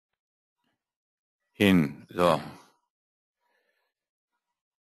hin. So.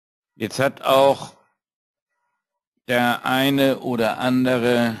 Jetzt hat auch der eine oder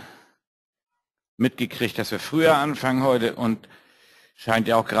andere mitgekriegt, dass wir früher anfangen heute und scheint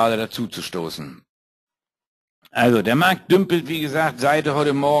ja auch gerade dazu zu stoßen. Also der Markt dümpelt, wie gesagt, seit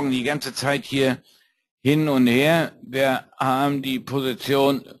heute Morgen die ganze Zeit hier hin und her. Wir haben die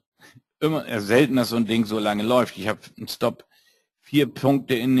Position immer selten, dass so ein Ding so lange läuft. Ich habe einen Stop 4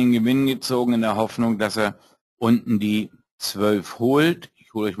 Punkte in den Gewinn gezogen, in der Hoffnung, dass er unten die 12 holt.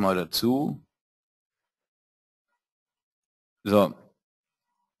 Ich hole euch mal dazu. So.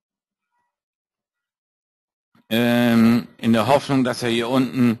 In der Hoffnung, dass er hier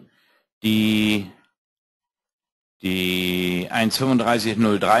unten die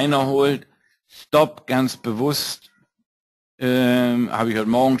 1,3503 noch holt. Stop ganz bewusst. Habe ich heute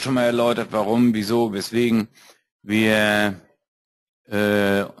Morgen schon mal erläutert, warum, wieso, weswegen wir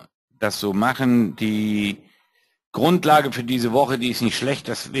das so machen. Die Grundlage für diese Woche, die ist nicht schlecht,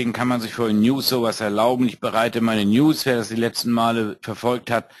 deswegen kann man sich vor den News sowas erlauben. Ich bereite meine News, wer das die letzten Male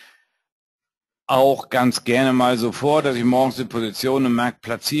verfolgt hat, auch ganz gerne mal so vor, dass ich morgens die Position im Markt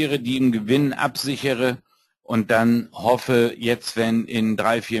platziere, die im Gewinn absichere und dann hoffe, jetzt, wenn in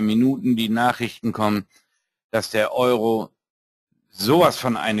 3-4 Minuten die Nachrichten kommen, dass der Euro sowas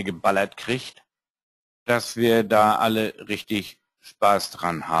von eine geballert kriegt, dass wir da alle richtig Spaß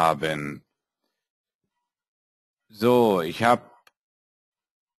dran haben. So, ich habe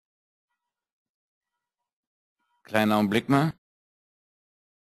kleinen Augenblick mal.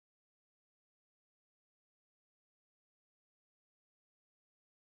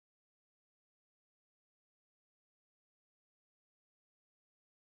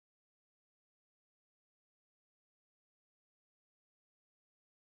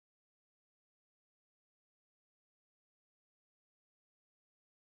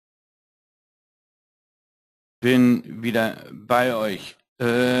 Bin wieder bei euch.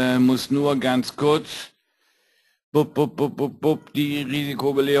 Muss nur ganz kurz die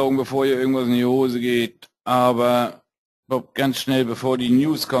Risikobelehrung, bevor hier irgendwas in die Hose geht. Aber ganz schnell, bevor die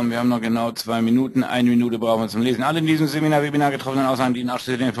News kommen, wir haben noch genau 2 Minuten. 1 Minute brauchen wir zum Lesen. Alle in diesem Webinar getroffenen Aussagen dienen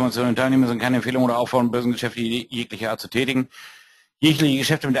ausschließlich Informationen und Teilnehmer sind keine Empfehlung oder Aufforderung, Börsengeschäfte jeglicher Art zu tätigen. Jegliche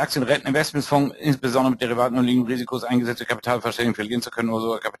Geschäfte mit Aktien, Renten, Investmentsfonds, insbesondere mit Derivaten und liegenden Risikos eingesetzte Kapitalverständigen verlieren zu können oder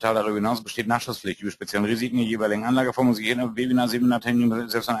sogar Kapital darüber hinaus besteht Nachschusspflicht über speziellen Risiken der jeweiligen Anlageform und sich jeder Webinar-Teilnehmer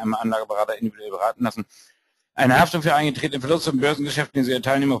selbst von einem Anlageberater individuell beraten lassen. Eine Haftung für eingetretene Verluste im Börsengeschäft, den Sie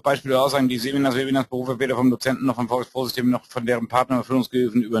teilnehmen, auf Beispiele oder Aussagen, die Webinarsberufe weder vom Dozenten noch vom Forexpro-System noch von deren Partner oder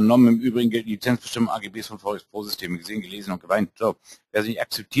Führungsgehilfen übernommen. Im Übrigen gilt die Lizenzbestimmung AGBs von Forexpro-Systeme gesehen, gelesen und geweint. So, wer sich nicht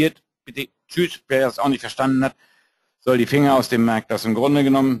akzeptiert, bitte tschüss. Wer das auch nicht verstanden hat, soll die Finger aus dem Markt. Das im Grunde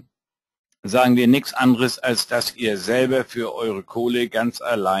genommen sagen wir nichts anderes, als dass ihr selber für eure Kohle ganz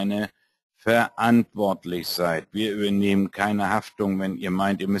alleine verantwortlich seid. Wir übernehmen keine Haftung, wenn ihr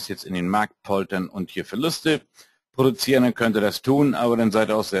meint, ihr müsst jetzt in den Markt poltern und hier Verluste produzieren, dann könnt ihr das tun, aber dann seid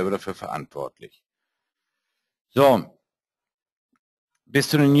ihr auch selber dafür verantwortlich. So, bis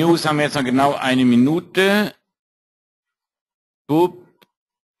zu den News haben wir jetzt noch genau 1 Minute. Boop,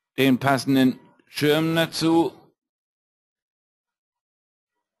 den passenden Schirm dazu.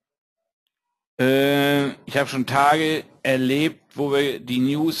 Ich habe schon Tage erlebt, wo wir die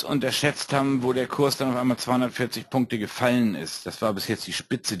News unterschätzt haben, wo der Kurs dann auf einmal 240 Punkte gefallen ist. Das war bis jetzt die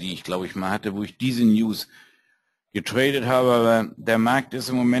Spitze, die ich, glaube ich, mal hatte, wo ich diese News getradet habe, aber der Markt ist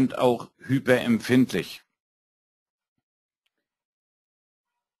im Moment auch hyperempfindlich.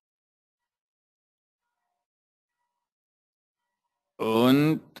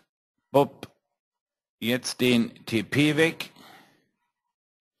 Und Bob, jetzt den TP weg.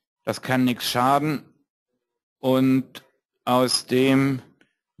 Das kann nichts schaden. Und aus dem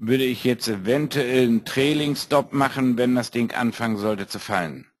würde ich jetzt eventuell einen Trailing Stop machen, wenn das Ding anfangen sollte zu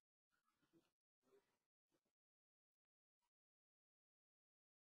fallen.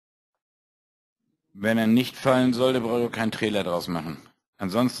 Wenn er nicht fallen sollte, brauche ich keinen Trailer draus machen.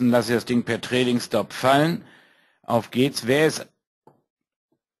 Ansonsten lasse ich das Ding per Trailing Stop fallen. Auf geht's. Wer ist...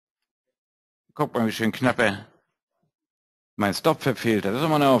 Guck mal, wie schön knapp er mein Stop verfehlt hat. Das ist doch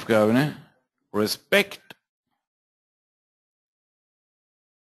mal eine Aufgabe, ne? Respekt.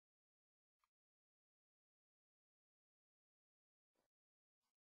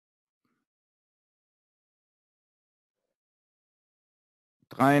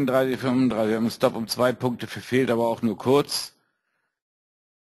 ...33, 35, wir haben einen Stop um 2 Punkte verfehlt, aber auch nur kurz.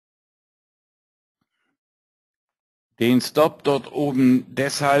 Den Stop dort oben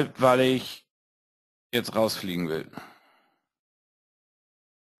deshalb, weil ich jetzt rausfliegen will.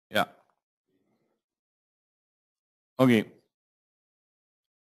 Ja. Okay.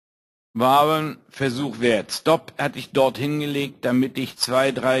 war aber ein Versuch wert. Stop hatte ich dort hingelegt, damit ich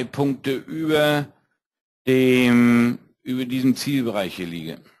 2, 3 Punkte über diesem Zielbereich hier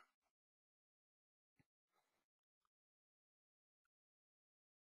liege.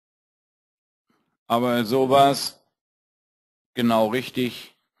 Aber so war es genau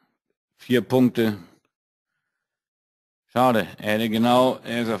richtig. 4 Punkte. Schade, er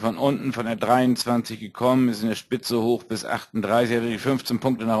ist ja von unten, von der 23 gekommen, ist in der Spitze hoch bis 38, hätte die 15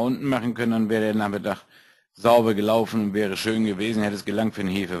 Punkte nach unten machen können, dann wäre der Nachmittag sauber gelaufen und wäre schön gewesen, hätte es gelangt für einen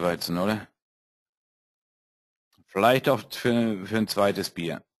Hefeweizen, oder? Vielleicht auch für ein zweites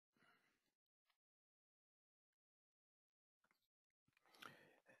Bier.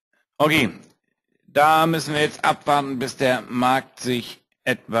 Okay, da müssen wir jetzt abwarten, bis der Markt sich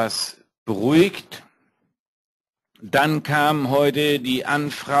etwas beruhigt. Dann kam heute die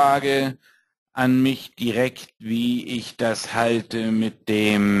Anfrage an mich direkt, wie ich das halte mit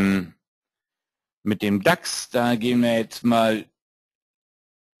dem DAX. Da gehen wir jetzt mal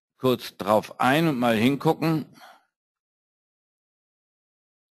kurz drauf ein und mal hingucken.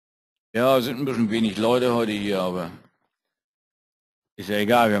 Ja, sind ein bisschen wenig Leute heute hier, aber ist ja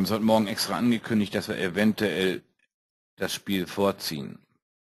egal. Wir haben es heute Morgen extra angekündigt, dass wir eventuell das Spiel vorziehen.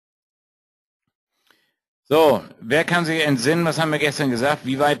 So, wer kann sich entsinnen, was haben wir gestern gesagt?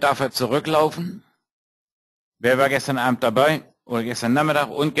 Wie weit darf er zurücklaufen? Wer war gestern Abend dabei? Oder gestern Nachmittag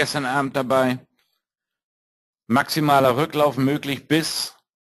und gestern Abend dabei? Maximaler Rücklauf möglich bis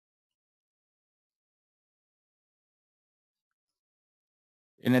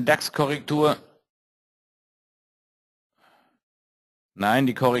in der DAX-Korrektur. Nein,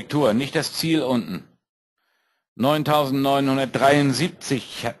 die Korrektur, nicht das Ziel unten.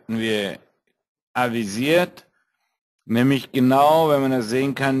 9.973 hatten wir avisiert. Nämlich genau, wenn man das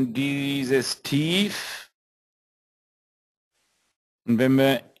sehen kann, dieses Tief. Und wenn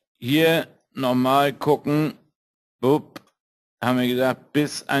wir hier nochmal gucken, haben wir gesagt,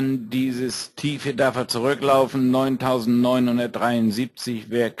 bis an dieses Tief hier darf er zurücklaufen. 9.973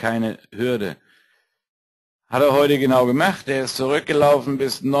 wäre keine Hürde. Hat er heute genau gemacht. Er ist zurückgelaufen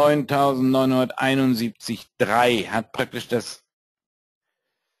bis 9.971,3. Hat praktisch das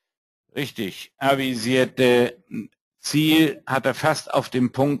richtig avisierte Ziel, hat er fast auf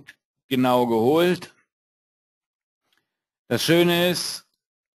den Punkt genau geholt. Das Schöne ist,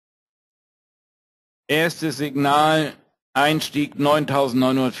 erstes Signal, Einstieg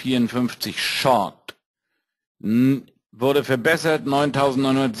 9.954 Short. Wurde verbessert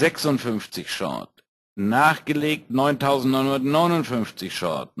 9.956 Short. Nachgelegt 9.959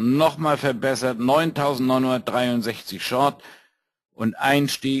 Short. Nochmal verbessert 9.963 Short. Und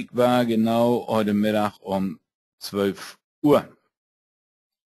Einstieg war genau heute Mittag um 12 Uhr.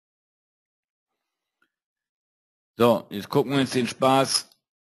 So, jetzt gucken wir uns den Spaß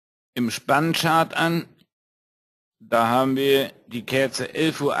im Spannchart an. Da haben wir die Kerze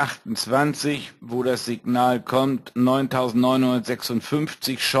 11.28 Uhr, wo das Signal kommt,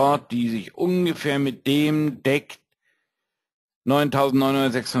 9.956 Short, die sich ungefähr mit dem deckt,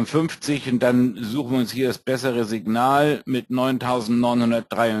 9.956, und dann suchen wir uns hier das bessere Signal mit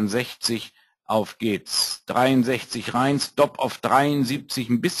 9.963. Auf geht's. 63 rein, Stop auf 73,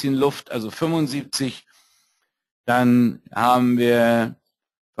 ein bisschen Luft, also 75. Dann haben wir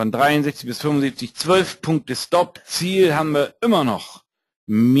von 63 bis 75 12 Punkte Stop. Ziel haben wir immer noch.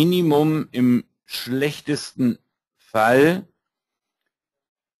 Minimum im schlechtesten Fall.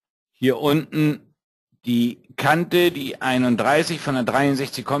 Hier unten die Kante, die 31, von der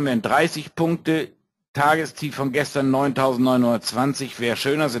 63 kommen wir in 30 Punkte. Tagestief von gestern 9.920 wäre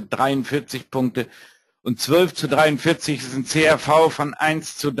schöner, sind 43 Punkte. Und 12 zu 43 ist ein CRV von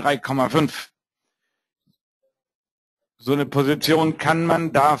 1 zu 3,5. So eine Position kann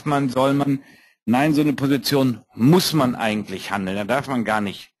man, darf man, soll man. Nein, so eine Position muss man eigentlich handeln. Da darf man gar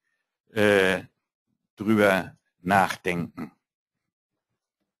nicht drüber nachdenken.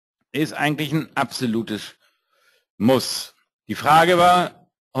 Ist eigentlich ein absolutes Muss. Die Frage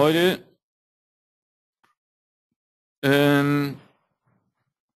war heute, wenn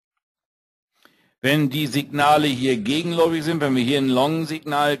die Signale hier gegenläufig sind, wenn wir hier ein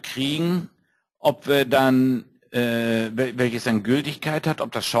Long-Signal kriegen, ob wir dann, welches dann Gültigkeit hat,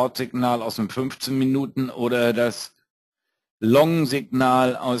 ob das Short-Signal aus dem 15 Minuten oder das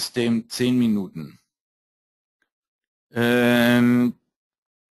Long-Signal aus dem 10 Minuten. Ich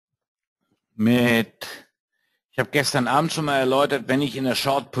habe gestern Abend schon mal erläutert, wenn ich in der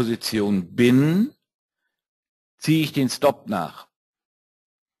Short-Position bin, ziehe ich den Stop nach.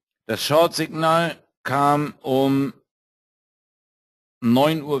 Das Short-Signal kam um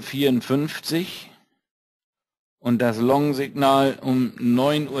 9.54 Uhr und das Long-Signal um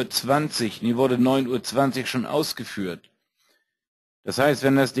 9:20 Uhr, die wurde 9:20 Uhr schon ausgeführt. Das heißt,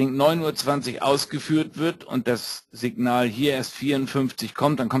 wenn das Ding 9:20 Uhr ausgeführt wird und das Signal hier erst 54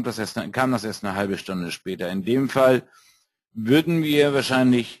 kommt, dann kam das erst eine halbe Stunde später. In dem Fall würden wir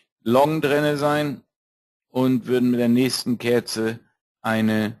wahrscheinlich long drinne sein und würden mit der nächsten Kerze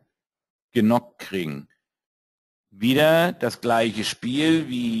eine genockt kriegen. Wieder das gleiche Spiel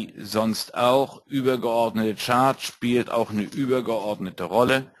wie sonst auch. Übergeordnete Chart spielt auch eine übergeordnete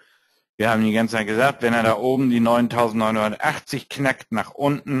Rolle. Wir haben die ganze Zeit gesagt, wenn er da oben die 9.980 knackt nach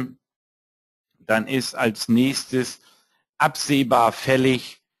unten, dann ist als nächstes absehbar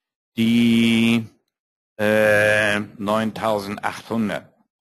fällig die 9.800.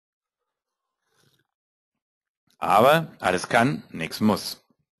 Aber alles kann, nichts muss.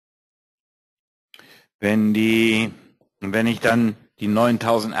 Wenn ich dann die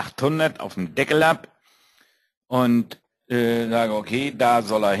 9.800 auf dem Deckel habe und sage, okay, da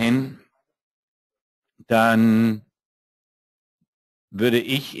soll er hin, dann würde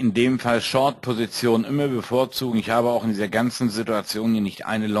ich in dem Fall Short-Position immer bevorzugen. Ich habe auch in dieser ganzen Situation hier nicht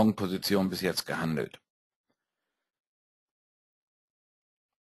eine Long-Position bis jetzt gehandelt.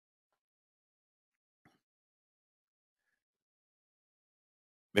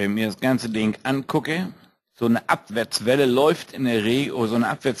 Wenn ich mir das ganze Ding angucke, so eine Abwärtswelle läuft in der Regel, oder so eine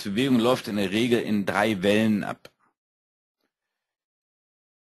Abwärtsbewegung läuft in der Regel in 3 Wellen ab.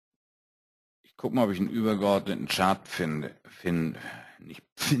 Ich gucke mal, ob ich einen übergeordneten Chart finde.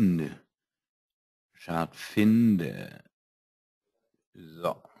 Chart finde.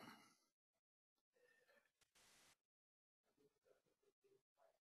 So.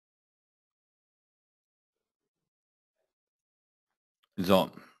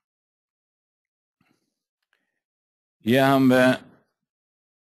 So. Hier haben wir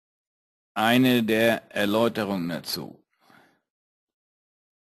eine der Erläuterungen dazu.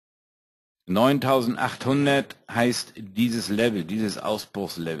 9.800 heißt dieses Level, dieses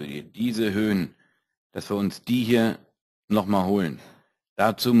Ausbruchslevel hier, diese Höhen, dass wir uns die hier nochmal holen.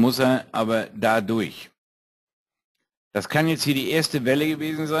 Dazu muss er aber da durch. Das kann jetzt hier die erste Welle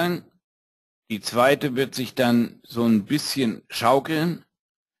gewesen sein. Die zweite wird sich dann so ein bisschen schaukeln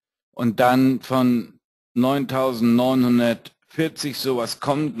und dann von 9.940 sowas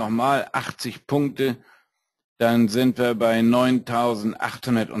kommt, nochmal 80 Punkte. Dann sind wir bei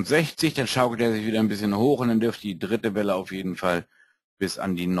 9.860, dann schaukelt er sich wieder ein bisschen hoch und dann dürfte die dritte Welle auf jeden Fall bis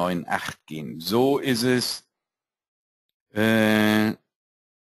an die 9.8 gehen. So ist es in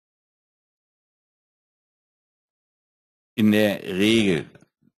der Regel.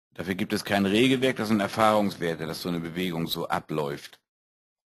 Dafür gibt es kein Regelwerk, das sind Erfahrungswerte, dass so eine Bewegung so abläuft.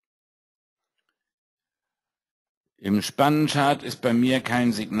 Im Spannenchart ist bei mir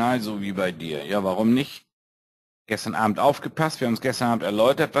kein Signal so wie bei dir. Ja, warum nicht? Gestern Abend aufgepasst, wir haben es gestern Abend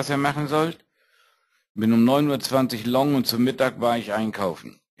erläutert, was ihr machen sollt. Bin um 9:20 Uhr long und zum Mittag war ich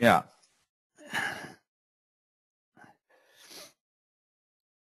einkaufen. Ja.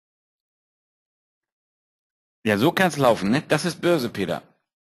 Ja, so kann es laufen, ne? Das ist Börse, Peter.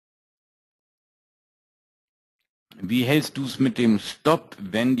 Wie hältst du es mit dem Stop,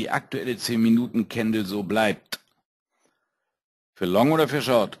 wenn die aktuelle 10-Minuten-Candle so bleibt? Für Long oder für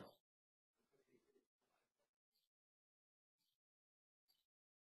Short?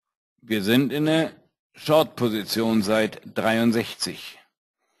 Wir sind in der Short-Position seit 63.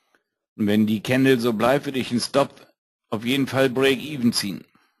 Und wenn die Candle so bleibt, würde ich einen Stop auf jeden Fall Break-Even ziehen.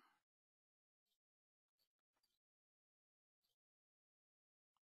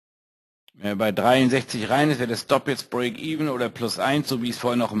 Wenn er bei 63 rein ist, wäre der Stop jetzt Break-Even oder +1, so wie ich es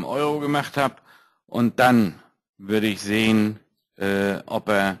vorher noch im Euro gemacht habe. Und dann würde ich sehen, ob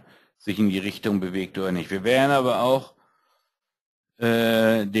er sich in die Richtung bewegt oder nicht. Wir werden aber auch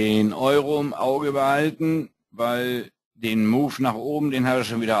den Euro im Auge behalten, weil den Move nach oben, den hat er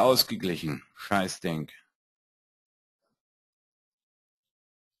schon wieder ausgeglichen. Scheißding.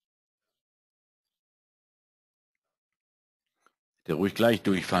 Hätte ruhig gleich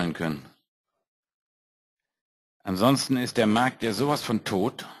durchfallen können. Ansonsten ist der Markt ja sowas von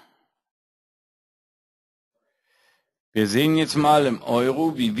tot. Wir sehen jetzt mal im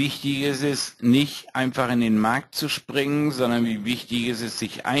Euro, wie wichtig es ist, nicht einfach in den Markt zu springen, sondern wie wichtig es ist,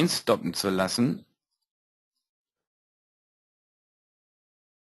 sich einstoppen zu lassen.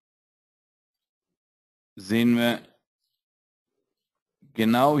 Sehen wir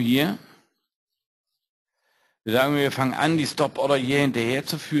genau hier. Wir sagen, wir fangen an, die Stop-Order hier hinterher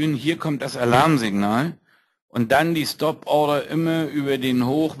zu führen. Hier kommt das Alarmsignal. Und dann die Stop-Order immer über den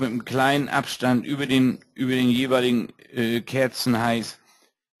Hoch mit einem kleinen Abstand über den jeweiligen Kerzenheiß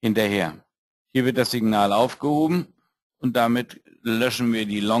hinterher. Hier wird das Signal aufgehoben und damit löschen wir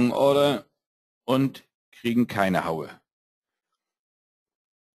die Long Order und kriegen keine Haue.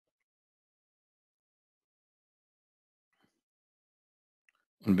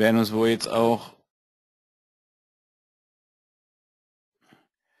 Und werden uns wohl jetzt auch,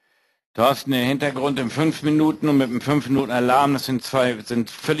 Thorsten, der Hintergrund im 5 Minuten und mit dem 5 Minuten Alarm, das sind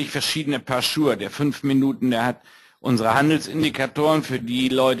völlig verschiedene Paar Schuhe. Der 5 Minuten, der hat unsere Handelsindikatoren für die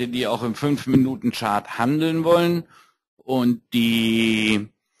Leute, die auch im 5 Minuten Chart handeln wollen. Und der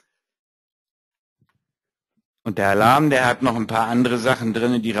Alarm, der hat noch ein paar andere Sachen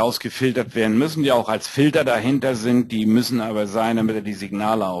drin, die rausgefiltert werden müssen, die auch als Filter dahinter sind, die müssen aber sein, damit er die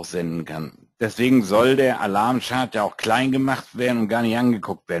Signale auch senden kann. Deswegen soll der Alarmchart ja auch klein gemacht werden und gar nicht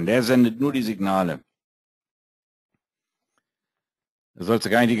angeguckt werden. Der sendet nur die Signale. Da sollst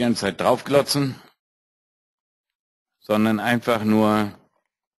du gar nicht die ganze Zeit draufglotzen, sondern einfach nur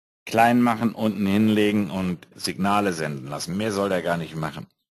klein machen, unten hinlegen und Signale senden lassen. Mehr soll der gar nicht machen.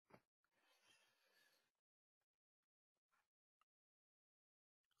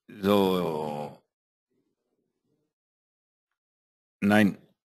 So. Nein,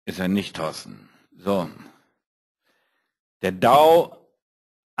 ist er nicht, Thorsten. So. Der Dow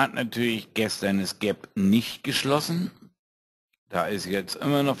hat natürlich gestern das Gap nicht geschlossen. Da ist jetzt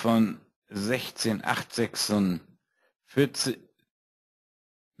immer noch von 16,856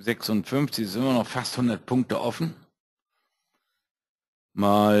 ist immer noch fast 100 Punkte offen.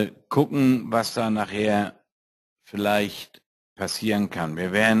 Mal gucken, was da nachher vielleicht passieren kann.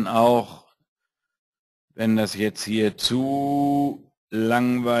 Wir werden auch, wenn das jetzt hier zu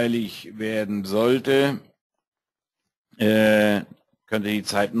langweilig werden sollte, könnt ihr die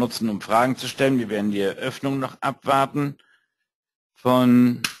Zeit nutzen, um Fragen zu stellen. Wir werden die Eröffnung noch abwarten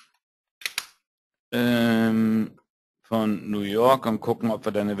von New York und gucken, ob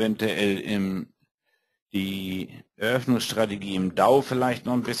wir dann eventuell die Eröffnungsstrategie im Dow vielleicht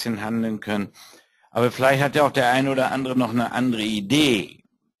noch ein bisschen handeln können. Aber vielleicht hat ja auch der eine oder andere noch eine andere Idee.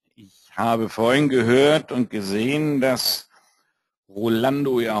 Ich habe vorhin gehört und gesehen, dass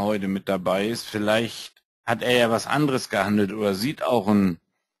Rolando ja heute mit dabei ist. Vielleicht hat er ja was anderes gehandelt oder sieht auch ein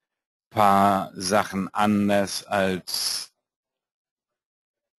paar Sachen anders als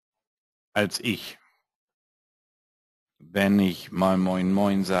ich, wenn ich mal Moin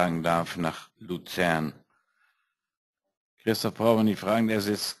Moin sagen darf nach Luzern. Christoph brauchen die fragen, der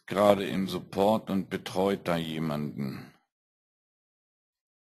sitzt gerade im Support und betreut da jemanden.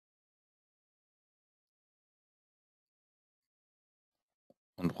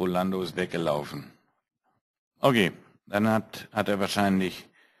 Und Rolando ist weggelaufen. Okay, dann hat er wahrscheinlich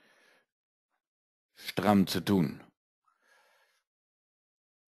stramm zu tun.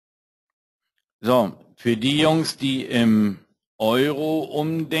 So, für die Jungs, die im Euro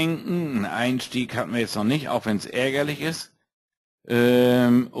umdenken, einen Einstieg hatten wir jetzt noch nicht, auch wenn es ärgerlich ist.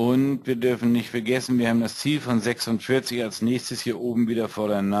 Und wir dürfen nicht vergessen, wir haben das Ziel von 46 als nächstes hier oben wieder vor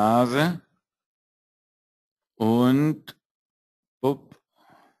der Nase. Und wo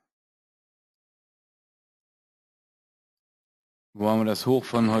haben wir das Hoch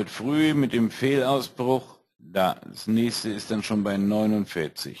von heute früh mit dem Fehlausbruch? Da, das nächste ist dann schon bei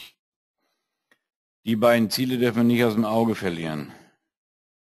 49. Die beiden Ziele dürfen wir nicht aus dem Auge verlieren.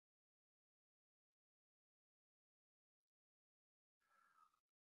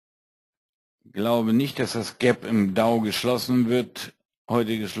 Ich glaube nicht, dass das Gap im Dow geschlossen wird,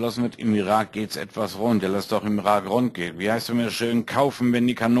 heute geschlossen wird. Im Irak geht es etwas rund. Ja, lass doch im Irak rund gehen. Wie heißt es mir schön, kaufen, wenn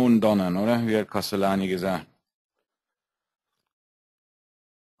die Kanonen donnern, oder? Wie hat Castellani gesagt.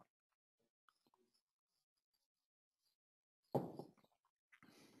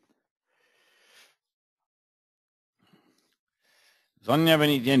 Sonja, wenn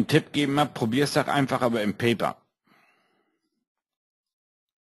ich dir einen Tipp geben habe, probier's doch einfach aber im Paper.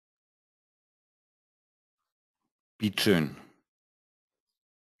 Bietschön.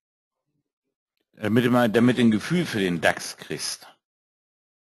 Damit du ein Gefühl für den DAX kriegst.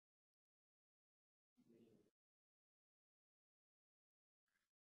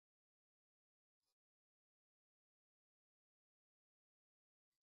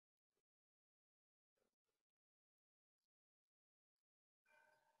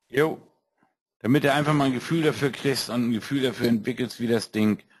 Jo. Damit du einfach mal ein Gefühl dafür kriegst und ein Gefühl dafür entwickelst, wie das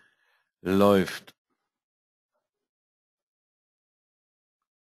Ding läuft.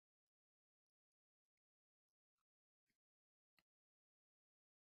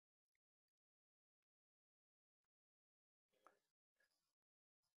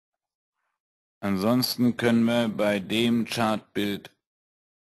 Ansonsten können wir bei dem Chartbild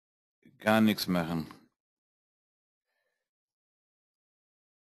gar nichts machen.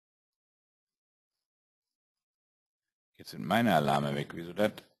 Jetzt sind meine Alarme weg. Wieso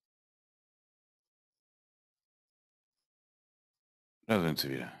das? Da sind sie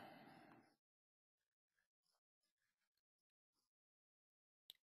wieder.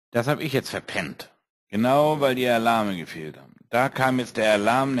 Das habe ich jetzt verpennt. Genau, weil die Alarme gefehlt haben. Da kam jetzt der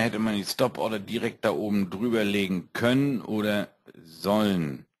Alarm, da hätte man die Stop-Order direkt da oben drüber legen können oder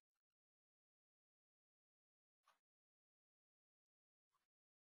sollen.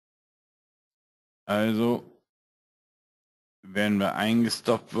 Also wären wir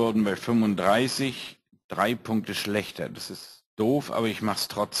eingestoppt worden bei 35, 3 Punkte schlechter. Das ist doof, aber ich mache es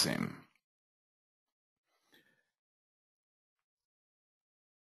trotzdem.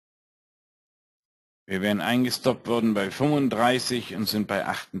 Wir wären eingestoppt worden bei 35 und sind bei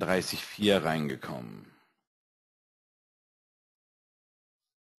 38,4 reingekommen.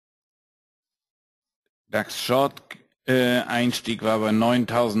 DAX Short Einstieg war bei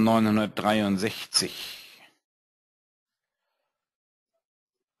 9.963.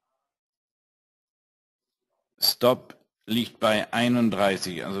 Stop liegt bei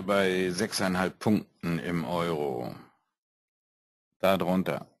 31, also bei 6,5 Punkten im Euro.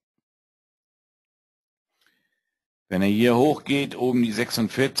 Darunter. Wenn er hier hochgeht, oben die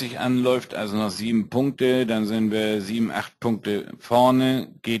 46 anläuft, also noch 7 Punkte, dann sind wir 7, 8 Punkte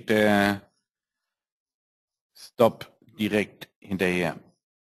vorne, geht der Stop direkt hinterher.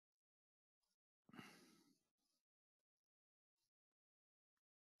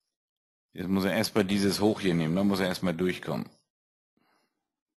 Jetzt muss er erstmal dieses Hoch hier nehmen, dann muss er erstmal durchkommen.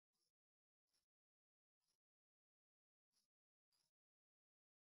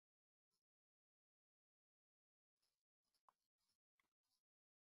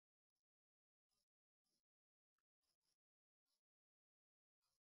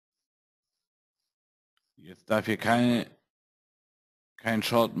 Jetzt darf hier kein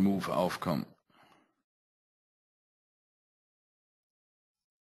Short Move aufkommen.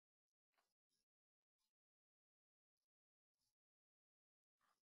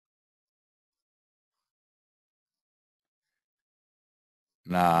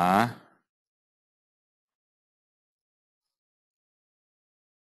 Na,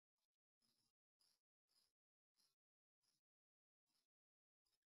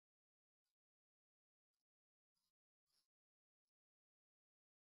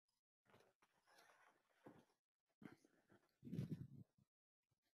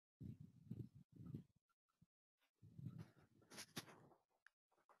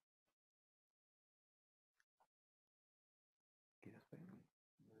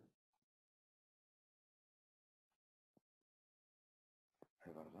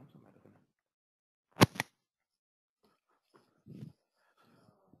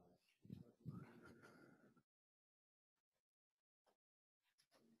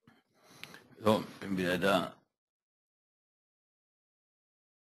 so, bin wieder da.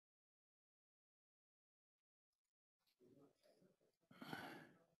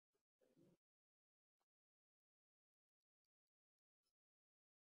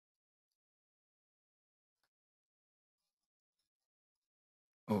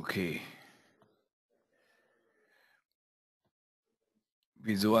 Okay.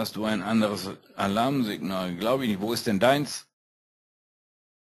 Wieso hast du ein anderes Alarmsignal? Glaube ich nicht. Wo ist denn deins?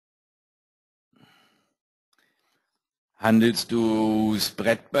 Handelst du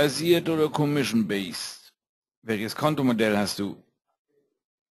Spread-basiert oder Commission-based? Welches Kontomodell hast du?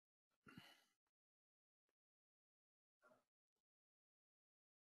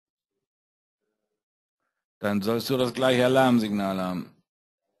 Dann sollst du das gleiche Alarmsignal haben.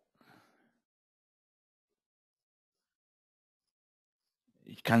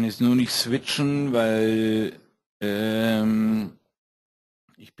 Ich kann jetzt nur nicht switchen, weil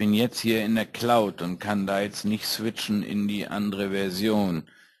ich bin jetzt hier in der Cloud und kann da jetzt nicht switchen in die andere Version.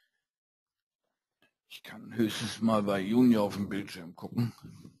 Ich kann höchstens mal bei Junior auf dem Bildschirm gucken.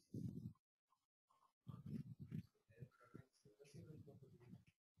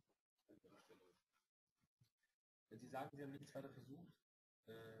 Sie sagen, Sie haben nichts weiter versucht.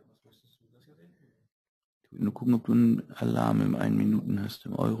 Was möchtest du das hier sehen? Ich will nur gucken, ob du einen Alarm im 1 Minuten hast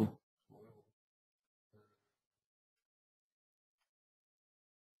im Euro.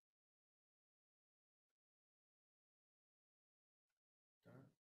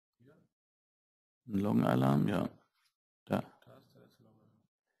 Ein Long-Alarm, ja. Da.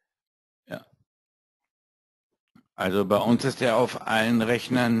 Ja. Also bei uns ist der auf allen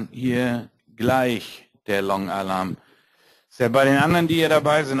Rechnern hier gleich, der Long-Alarm. Ist der bei den anderen, die hier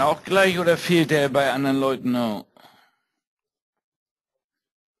dabei sind, auch gleich oder fehlt der bei anderen Leuten auch?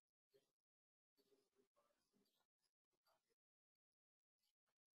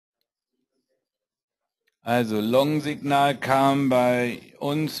 Also Long-Signal kam bei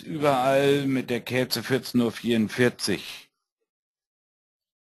uns überall mit der Kerze 14:44 Uhr.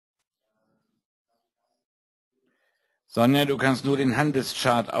 Sonja, du kannst nur den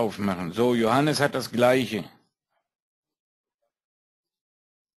Handelschart aufmachen. So, Johannes hat das gleiche.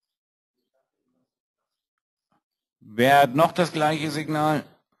 Wer hat noch das gleiche Signal?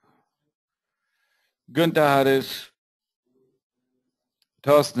 Günther hat es.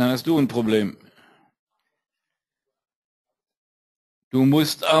 Thorsten, dann hast du ein Problem. Du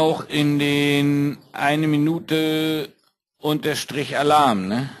musst auch in den 1 Minute Unterstrich Alarm,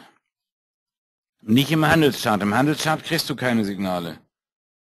 ne? Nicht im Handelschart. Im Handelschart kriegst du keine Signale.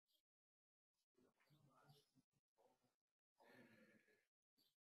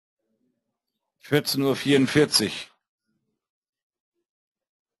 (14:44 Uhr).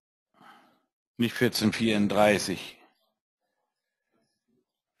 Nicht 14:34.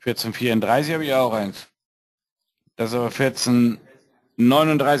 14:34 habe ich auch eins. Das ist aber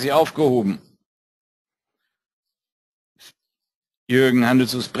 14:39 aufgehoben. Jürgen,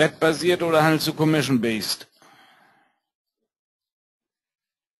 handelst du es brettbasiert oder handelst du commission-based?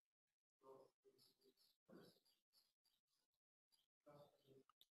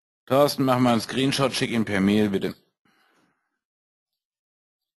 Thorsten, mach mal einen Screenshot, schick ihn per Mail, bitte.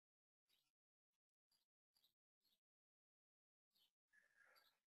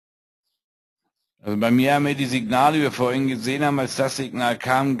 Also bei mir haben wir die Signale, die wir vorhin gesehen haben, als das Signal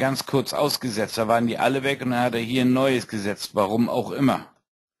kam, ganz kurz ausgesetzt. Da waren die alle weg und dann hat er hier ein neues gesetzt, warum auch immer.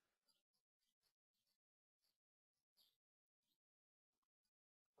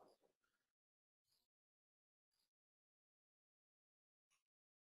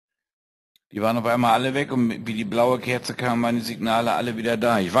 Die waren auf einmal alle weg und wie die blaue Kerze kamen meine Signale alle wieder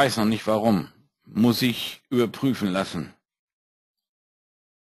da. Ich weiß noch nicht warum. Muss ich überprüfen lassen.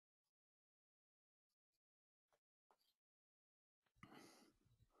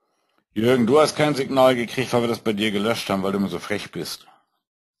 Jürgen, du hast kein Signal gekriegt, weil wir das bei dir gelöscht haben, weil du immer so frech bist.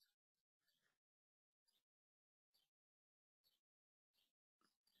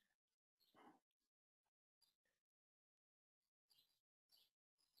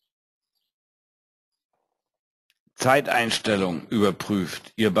 Zeiteinstellung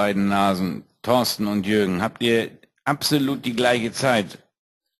überprüft, ihr beiden Nasen, Thorsten und Jürgen. Habt ihr absolut die gleiche Zeit?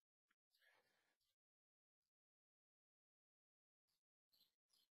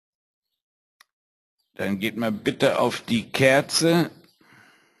 Dann geht mal bitte auf die Kerze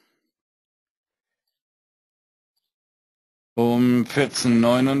um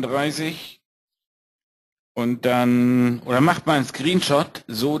 14:39 und dann, oder macht mal einen Screenshot,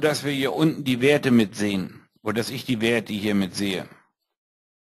 so dass wir hier unten die Werte mitsehen. Oder dass ich die Werte hier mitsehe.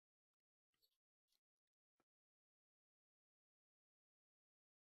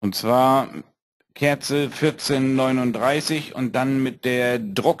 Und zwar Kerze 14:39 und dann mit der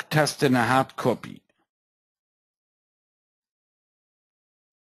Drucktaste eine Hardcopy.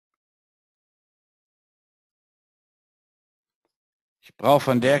 Ich brauche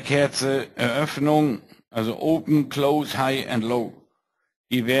von der Kerze Eröffnung, also Open, Close, High and Low.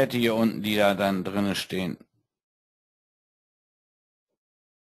 Die Werte hier unten, die da dann drinne stehen.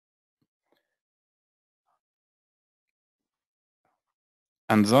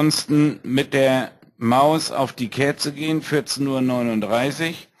 Ansonsten mit der Maus auf die Kerze gehen,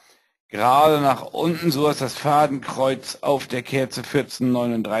 14:39 Uhr, gerade nach unten, so dass das Fadenkreuz auf der Kerze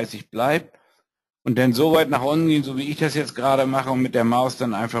 14:39 bleibt. Und dann so weit nach unten gehen, so wie ich das jetzt gerade mache, und mit der Maus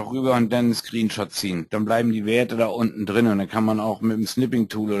dann einfach rüber und dann einen Screenshot ziehen. Dann bleiben die Werte da unten drin und dann kann man auch mit dem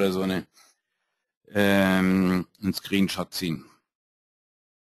Snipping-Tool oder so einen Screenshot ziehen.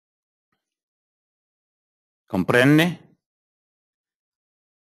 Comprende?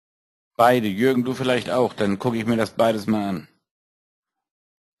 Beide. Jürgen, du vielleicht auch. Dann gucke ich mir das beides mal an.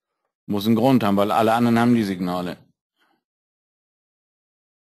 Muss einen Grund haben, weil alle anderen haben die Signale.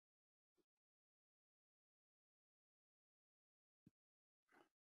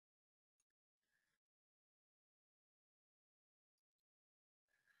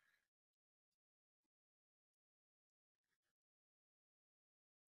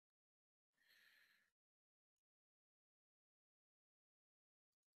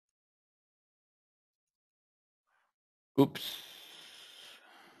 Ups.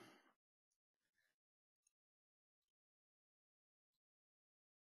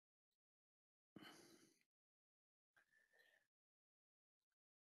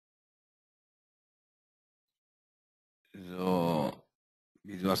 So.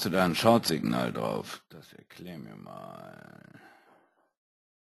 Wieso hast du da ein Short-Signal drauf? Das erklär mir mal.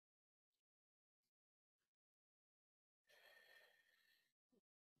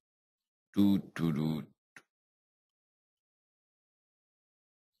 Du.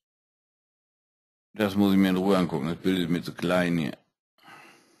 Das muss ich mir in Ruhe angucken, das Bild ist mir zu klein hier.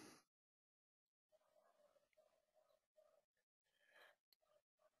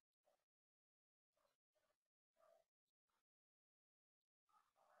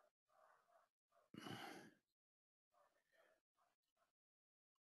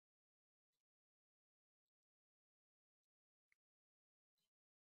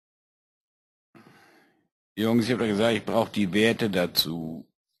 Jungs, ich habe ja gesagt, ich brauche die Werte dazu.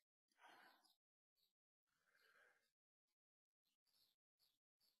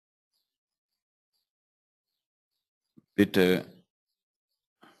 Bitte.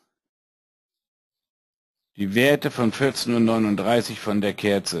 Die Werte von 14:39 Uhr von der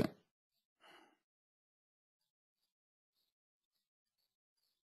Kerze.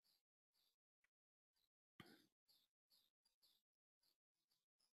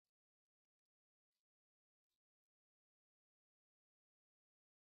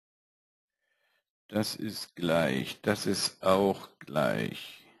 Das ist gleich. Das ist auch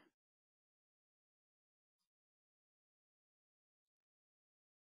gleich.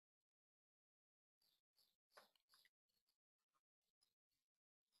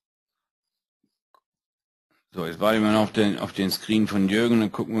 So, jetzt warte ich mal auf den Screen von Jürgen,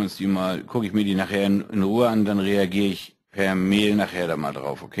 dann gucke ich mir die nachher in Ruhe an, dann reagiere ich per Mail nachher da mal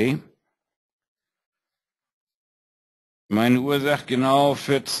drauf, okay? Meine Uhr sagt genau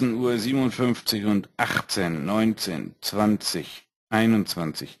 14:57 und 18, 19, 20,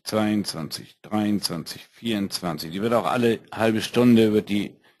 21, 22, 23, 24. Die wird auch alle halbe Stunde wird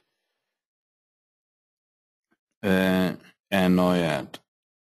die erneuert.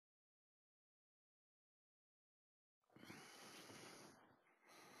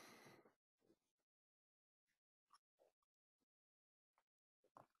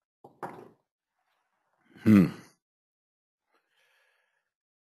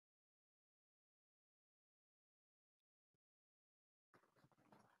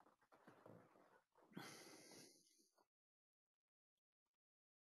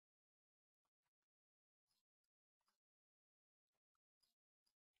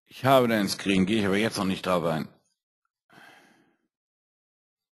 Ich habe deinen Screen, gehe ich aber jetzt noch nicht drauf ein.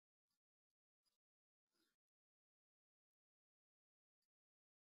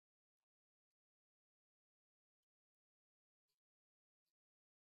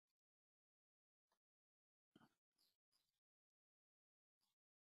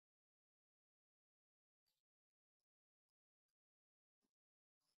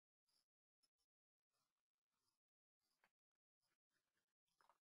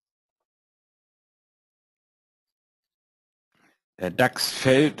 Der DAX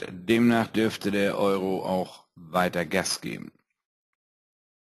fällt, demnach dürfte der Euro auch weiter Gas geben.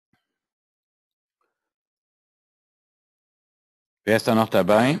 Wer ist da noch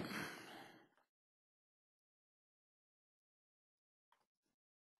dabei?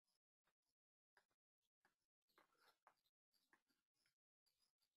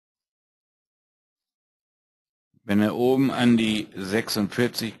 Wenn er oben an die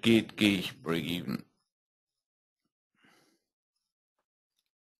 46 geht, gehe ich Break-Even.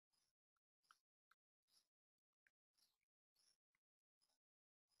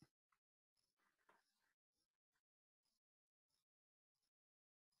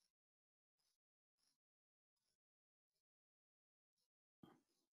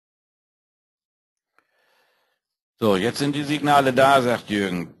 So, jetzt sind die Signale da, sagt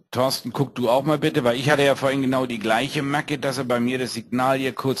Jürgen. Thorsten, guck du auch mal bitte, weil ich hatte ja vorhin genau die gleiche Macke, dass er bei mir das Signal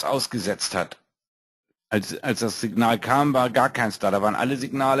hier kurz ausgesetzt hat. Als das Signal kam, war gar keins da. Da waren alle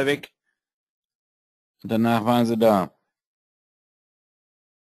Signale weg. Und danach waren sie da.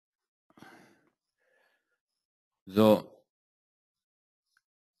 So.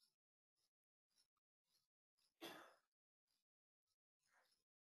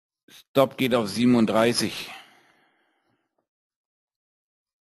 Stop geht auf 37.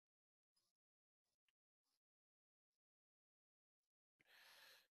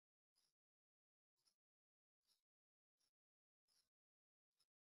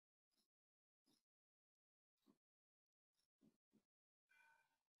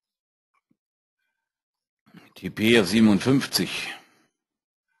 TP auf 57.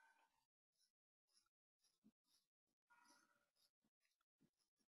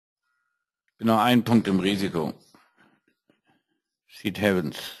 Bin noch einen Punkt im Risiko. Sheet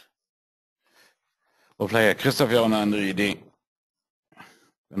Heavens. Oh, vielleicht hat Christoph ja auch eine andere Idee.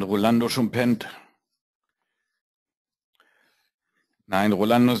 Wenn Rolando schon pennt. Nein,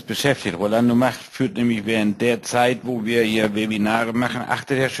 Rolando ist beschäftigt. Rolando führt nämlich während der Zeit, wo wir hier Webinare machen,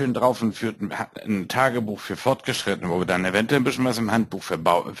 achtet er schön drauf und führt ein Tagebuch für Fortgeschrittene, wo wir dann eventuell ein bisschen was im Handbuch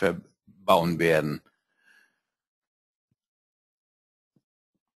bauen werden.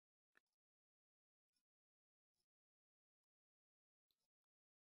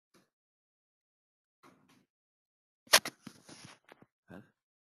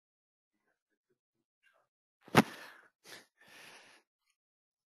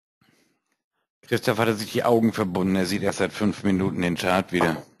 Christoph hatte sich die Augen verbunden, er sieht erst seit 5 Minuten den Chart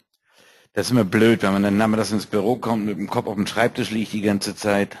wieder. Das ist immer blöd, wenn man dann nachmittags ins Büro kommt, mit dem Kopf auf dem Schreibtisch liegt die ganze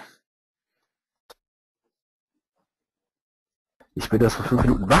Zeit. Ich bin erst vor 5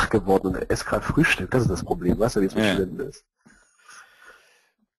 Minuten wach geworden und esse gerade Frühstück. Das ist das Problem, weißt du, wie es mit Studenten ist.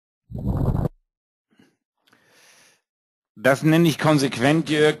 Das nenne ich konsequent,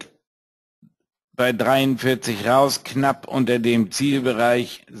 Jörg. Bei 43 raus, knapp unter dem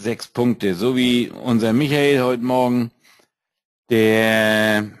Zielbereich 6 Punkte. So wie unser Michael heute Morgen,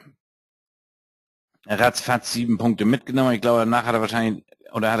 der ratzfatz 7 Punkte mitgenommen. Ich glaube, danach hat er wahrscheinlich,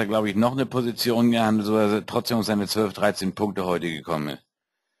 oder hat er, glaube ich, noch eine Position gehandelt, so dass er trotzdem auf seine 12, 13 Punkte heute gekommen ist.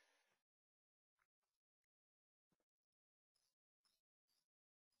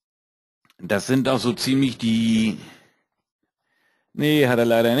 Das sind auch so ziemlich die... Nee, hat er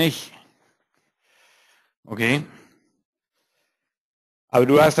leider nicht. Okay. Aber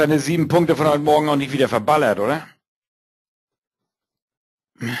du hast deine 7 Punkte von heute Morgen auch nicht wieder verballert, oder?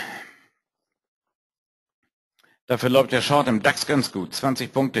 Dafür läuft der Short im DAX ganz gut.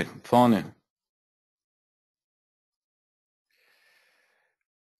 20 Punkte vorne.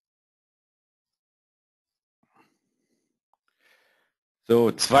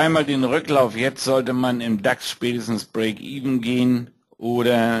 So, zweimal den Rücklauf. Jetzt sollte man im DAX spätestens Break-Even gehen.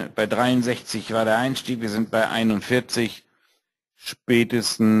 Oder bei 63 war der Einstieg. Wir sind bei 41.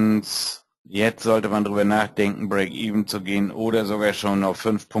 Spätestens jetzt sollte man darüber nachdenken, Break-Even zu gehen. Oder sogar schon auf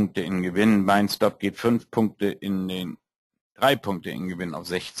 5 Punkte in Gewinn. Mein Stop geht 5 Punkte in den 3 Punkte in Gewinn auf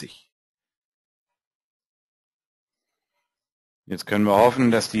 60. Jetzt können wir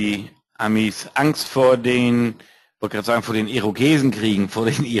hoffen, dass die Amis Angst vor den, wollte gerade sagen, vor den Irokesen kriegen, vor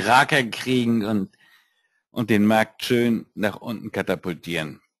den Irakern kriegen und den Markt schön nach unten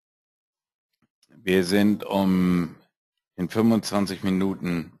katapultieren. Wir sind in 25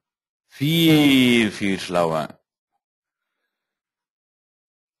 Minuten viel, viel schlauer.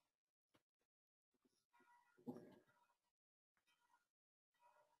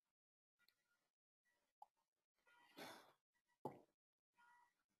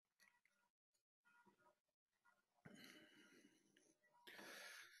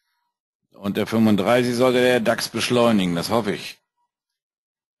 Und der 35 sollte der DAX beschleunigen, das hoffe ich.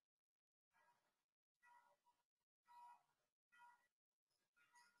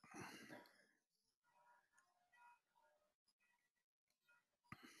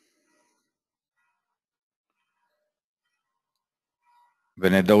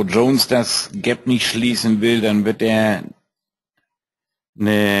 Wenn der Dow Jones das Gap nicht schließen will, dann wird er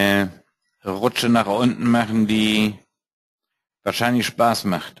eine Rutsche nach unten machen, die wahrscheinlich Spaß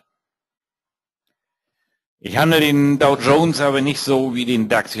macht. Ich handle den Dow Jones aber nicht so wie den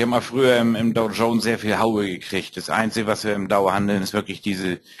DAX. Ich habe mal früher im Dow Jones sehr viel Haue gekriegt. Das Einzige, was wir im Dow handeln, ist wirklich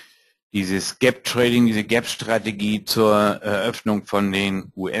dieses Gap-Trading, diese Gap-Strategie zur Eröffnung von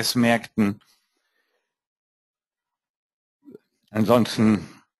den US-Märkten. Ansonsten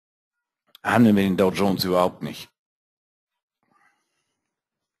handeln wir den Dow Jones überhaupt nicht.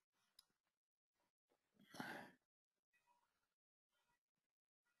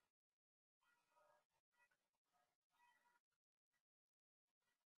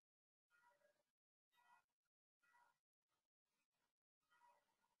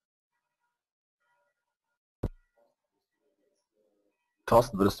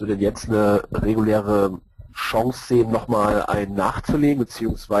 Thorsten, würdest du denn jetzt eine reguläre Chance sehen, nochmal einen nachzulegen,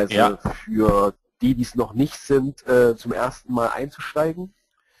 beziehungsweise Ja. für die es noch nicht sind, zum ersten Mal einzusteigen?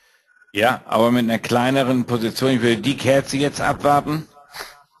 Ja, aber mit einer kleineren Position. Ich will die Kerze jetzt abwarten.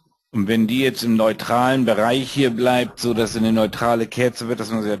 Und wenn die jetzt im neutralen Bereich hier bleibt, so dass eine neutrale Kerze wird, dass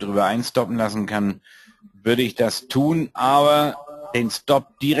man sie ja drüber einstoppen lassen kann, würde ich das tun, aber den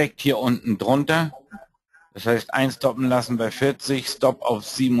Stop direkt hier unten drunter. Das heißt, einstoppen lassen bei 40, Stop auf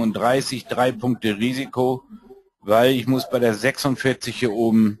 37, 3 Punkte Risiko, weil ich muss bei der 46 hier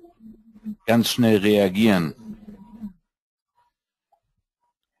oben ganz schnell reagieren.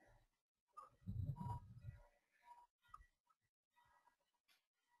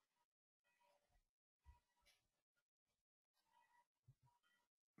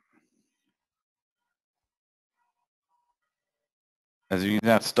 Also wie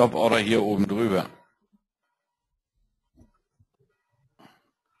gesagt, Stop Order hier oben drüber.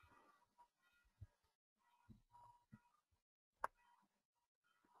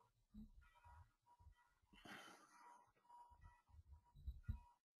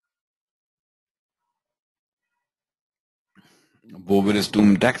 Wo würdest du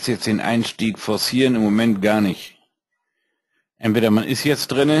im DAX jetzt den Einstieg forcieren? Im Moment gar nicht. Entweder man ist jetzt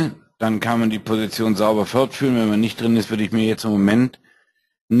drinne, dann kann man die Position sauber fortführen. Wenn man nicht drin ist, würde ich mir jetzt im Moment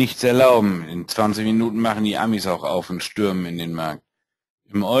nichts erlauben. In 20 Minuten machen die Amis auch auf und stürmen in den Markt.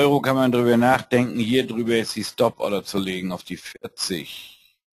 Im Euro kann man drüber nachdenken, hier drüber jetzt die Stop-Order zu legen auf die 40.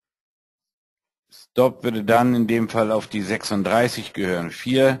 Stop würde dann in dem Fall auf die 36 gehören.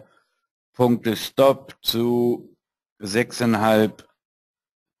 4 Punkte Stop zu 6,5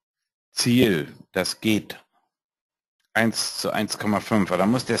 Ziel. Das geht. 1 zu 1,5. Da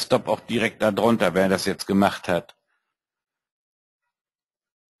muss der Stop auch direkt da drunter, wer das jetzt gemacht hat.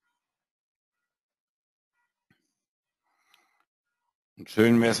 Und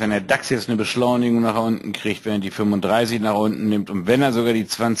schön wäre es, wenn der DAX jetzt eine Beschleunigung nach unten kriegt, wenn er die 35 nach unten nimmt und wenn er sogar die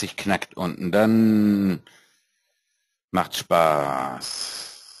 20 knackt unten, dann macht Spaß.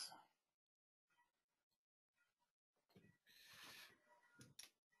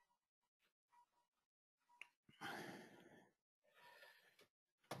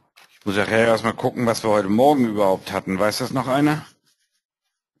 Ich muss nachher erstmal gucken, was wir heute Morgen überhaupt hatten. Weiß das noch einer?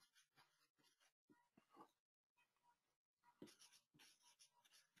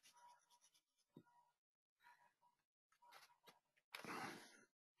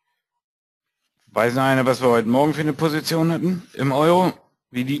 Weiß noch einer, was wir heute Morgen für eine Position hatten im Euro?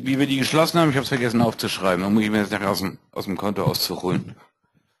 Wie wir die geschlossen haben? Ich habe es vergessen aufzuschreiben. Dann muss ich mir das nachher aus dem Konto auszuholen.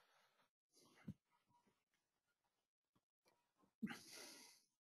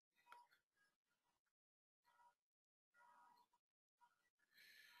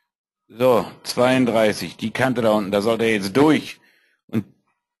 So, 32, die Kante da unten, da sollte er jetzt durch.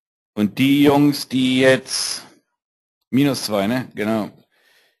 Und die Jungs, die jetzt, -2, ne? Genau.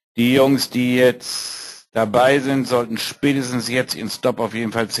 Die Jungs, die jetzt dabei sind, sollten spätestens jetzt ihren Stop auf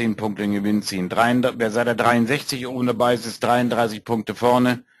jeden Fall 10 Punkte in Gewinn ziehen. Wer seit der 63 oben dabei ist, ist 33 Punkte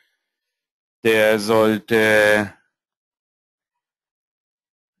vorne. Der sollte...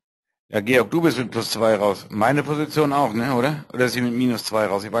 Ja, Georg, du bist mit +2 raus. Meine Position auch, ne, oder? Oder ist sie mit -2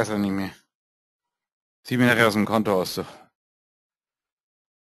 raus? Ich weiß ja nicht mehr. Zieh mir nachher aus dem Konto aus, so.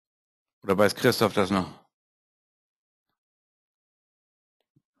 Oder weiß Christoph das noch?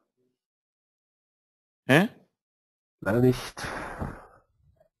 Hä? Leider nicht.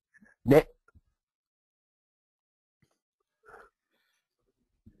 Ne.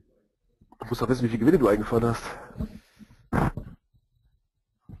 Du musst doch wissen, wie viele Gewinne du eingefahren hast.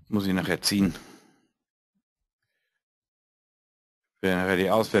 Muss ich nachher ziehen. Ich will nachher die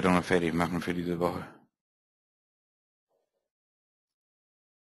Auswertung noch fertig machen für diese Woche.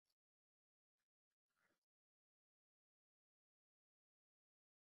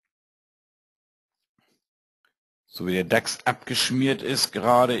 So wie der DAX abgeschmiert ist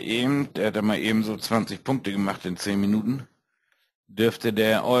gerade eben, der hat ja mal eben so 20 Punkte gemacht in 10 Minuten, dürfte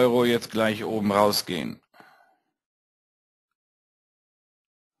der Euro jetzt gleich oben rausgehen.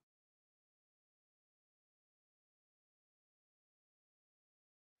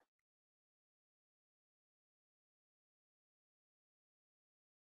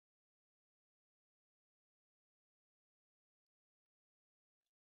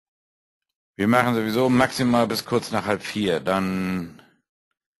 Wir machen sowieso maximal bis kurz nach 3:30, dann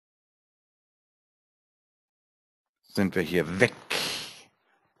sind wir hier weg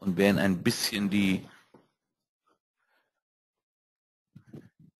und werden ein bisschen die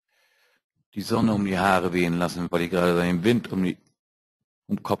Sonne um die Haare wehen lassen, weil die gerade den Wind um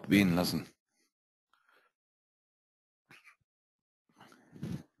den Kopf wehen lassen.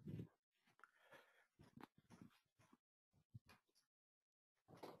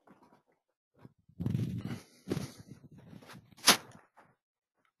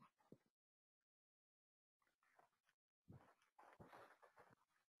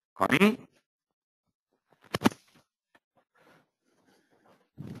 Conny?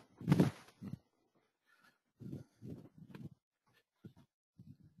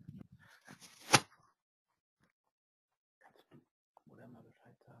 Oder mal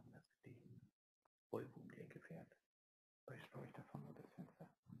Bescheid sagen, dass die Volvo um die Ecke fährt. Vielleicht schaue ich davon mal das Fenster.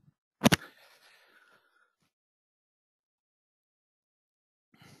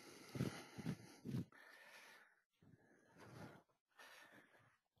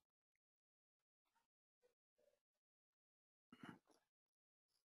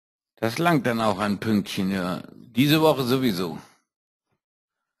 Das langt dann auch ein Pünktchen, ja. Diese Woche sowieso.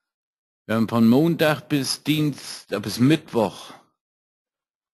 Wir haben von Montag bis bis Mittwoch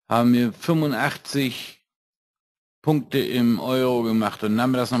haben wir 85 Punkte im Euro gemacht und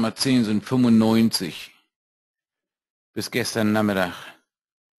nachmittags nochmal 10 sind 95. Bis gestern Nachmittag.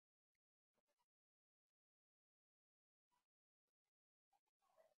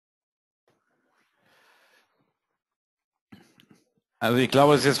 Also ich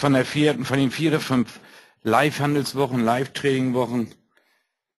glaube, es ist jetzt von den 4 oder 5 Live-Handelswochen, Live-Trading-Wochen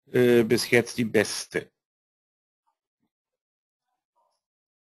bis jetzt die beste.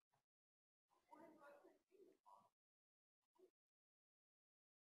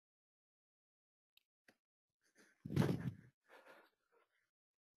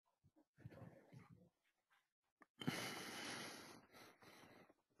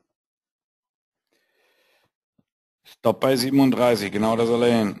 Stop bei 37, genau das soll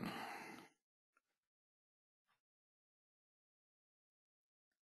er hin.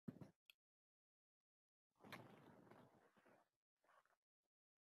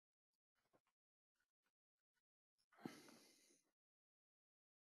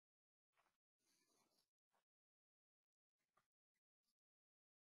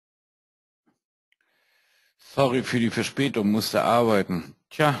 Sorry für die Verspätung, musste arbeiten.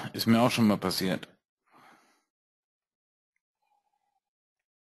 Tja, ist mir auch schon mal passiert.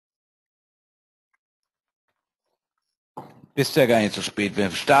 Ist ja gar nicht so spät.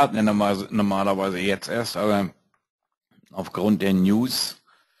 Wir starten ja normalerweise jetzt erst, aber aufgrund der News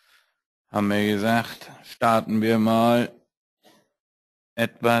haben wir gesagt, starten wir mal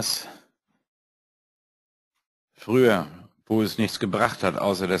etwas früher, wo es nichts gebracht hat,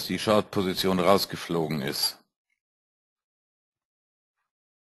 außer dass die Short-Position rausgeflogen ist.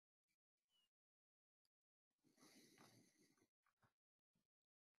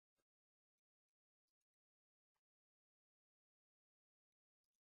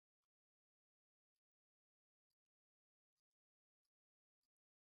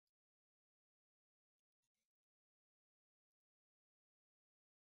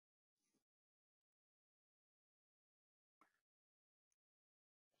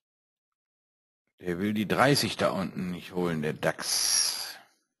 Der will die 30 da unten nicht holen, der DAX.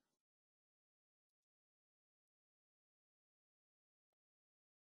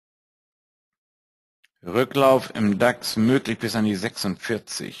 Rücklauf im DAX möglich bis an die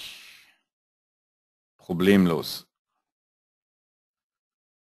 46. Problemlos.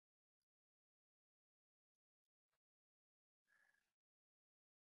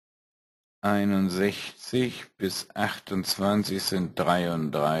 (61) bis 28 sind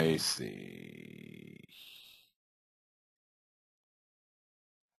 33.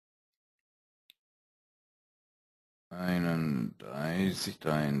 31,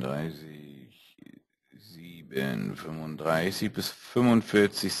 33, 7, 35 bis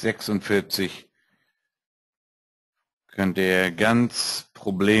 45, 46 könnte er ganz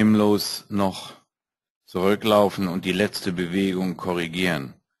problemlos noch zurücklaufen und die letzte Bewegung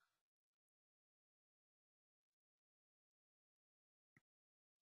korrigieren.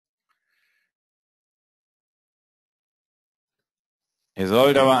 Er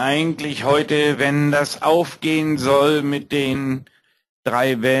sollte aber eigentlich heute, wenn das aufgehen soll mit den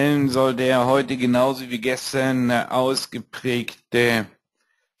 3 Wellen, sollte er heute genauso wie gestern eine ausgeprägte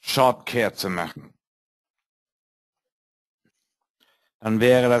Shortkerze machen. Dann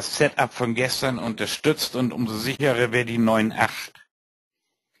wäre das Setup von gestern unterstützt und umso sicherer wäre die 9,8.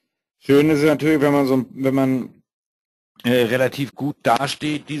 Schön ist es natürlich, wenn man relativ gut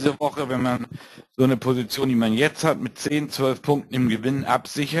dasteht diese Woche, wenn man so eine Position, die man jetzt hat, mit 10, 12 Punkten im Gewinn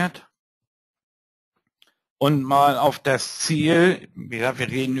absichert und mal auf das Ziel, wie gesagt, wir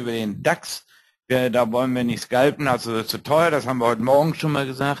reden über den DAX, da wollen wir nicht scalpen, also das ist zu teuer, das haben wir heute Morgen schon mal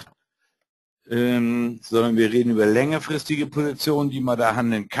gesagt, sondern wir reden über längerfristige Positionen, die man da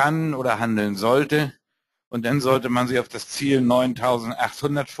handeln kann oder handeln sollte. Und dann sollte man sich auf das Ziel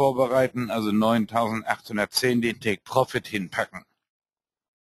 9.800 vorbereiten, also 9.810 den Take Profit hinpacken.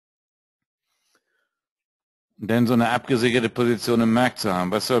 Und dann so eine abgesicherte Position im Markt zu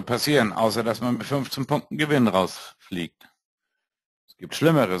haben. Was soll passieren, außer dass man mit 15 Punkten Gewinn rausfliegt? Es gibt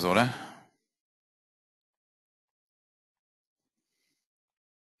Schlimmeres, oder?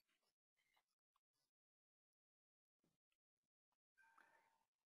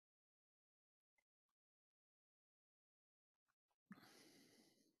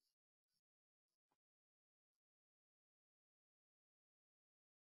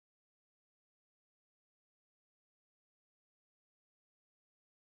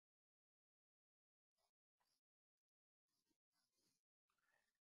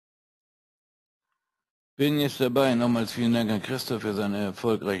 Bin jetzt dabei. Nochmals vielen Dank an Christoph für seine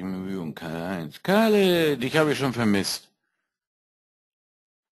erfolgreichen Bemühungen. Karl-Heinz. Karle, dich habe ich schon vermisst.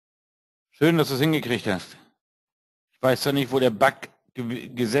 Schön, dass du es hingekriegt hast. Ich weiß zwar nicht, wo der Bug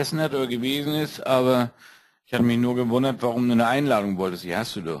gesessen hat oder gewesen ist, aber ich hatte mich nur gewundert, warum du eine Einladung wolltest. Die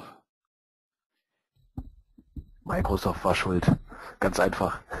hast du doch. Microsoft war schuld. Ganz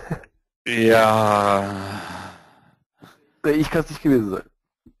einfach. Ja. Ich kann es nicht gewesen sein.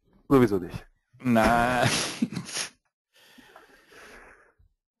 Sowieso nicht. Na,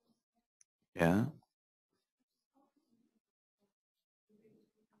 ja.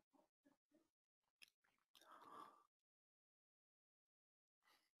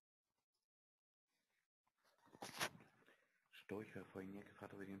 Storch war vorhin hier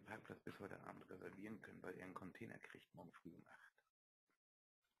gefragt, ob wir den Parkplatz bis heute Abend reservieren können, weil er einen Container kriegt morgen früh um 8.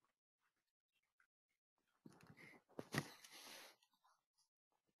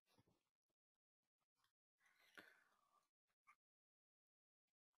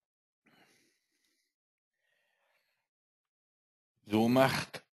 So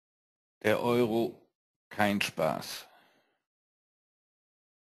macht der Euro keinen Spaß.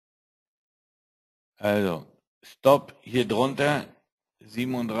 Also, Stop hier drunter,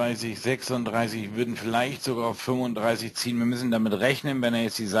 37, 36, würden vielleicht sogar auf 35 ziehen. Wir müssen damit rechnen, wenn er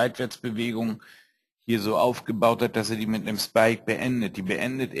jetzt die Seitwärtsbewegung hier so aufgebaut hat, dass er die mit einem Spike beendet. Die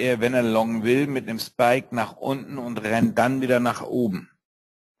beendet er, wenn er long will, mit einem Spike nach unten und rennt dann wieder nach oben.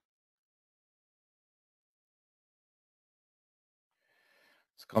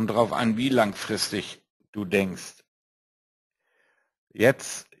 Es kommt darauf an, wie langfristig du denkst.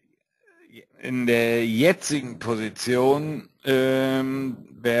 Jetzt in der jetzigen Position,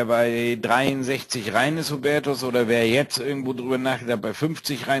 wer bei 63 rein ist, Hubertus, oder wer jetzt irgendwo drüber nachdenkt, bei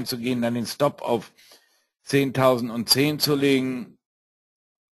 50 reinzugehen, dann den Stop auf 10.010 zu legen,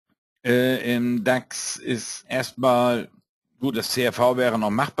 im DAX ist erstmal, gut, das CRV wäre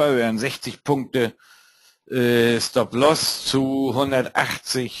noch machbar, wären 60 Punkte Stop-Loss zu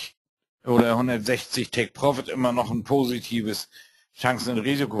 180 oder 160 Take-Profit, immer noch ein positives Chancen- und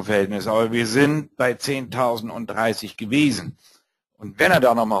Risikoverhältnis. Aber wir sind bei 10.030 gewesen. Und wenn er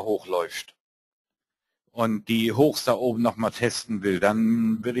da nochmal hochläuft und die Hochs da oben nochmal testen will,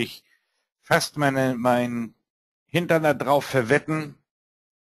 dann würde ich fast mein Hintern da drauf verwetten,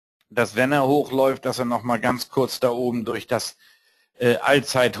 dass wenn er hochläuft, dass er nochmal ganz kurz da oben durch das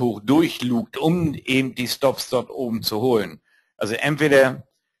Allzeithoch durchlugt, um eben die Stops dort oben zu holen. Also entweder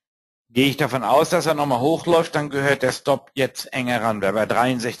gehe ich davon aus, dass er nochmal hochläuft, dann gehört der Stop jetzt enger ran. Wer bei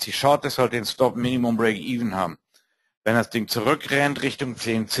 63 Short ist, sollte den Stop Minimum Break-Even haben. Wenn das Ding zurückrennt Richtung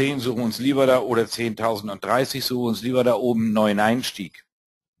 10.10, suchen wir uns lieber da, oder 10.030, suchen wir uns lieber da oben einen neuen Einstieg.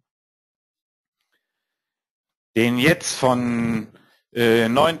 Den jetzt von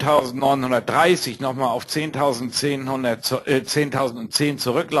 9.930 nochmal auf 10.010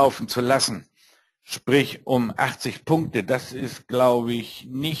 zurücklaufen zu lassen, sprich um 80 Punkte, das ist, glaube ich,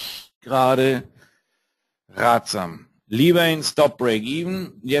 nicht gerade ratsam. Lieber in Stop Break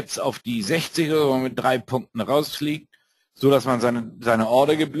Even, jetzt auf die 60er, wo man mit 3 Punkten rausfliegt, so dass man seine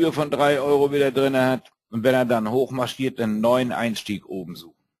Ordergebühr von 3 Euro wieder drin hat, und wenn er dann hochmarschiert, einen neuen Einstieg oben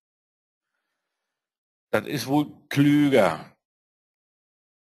suchen. Das ist wohl klüger.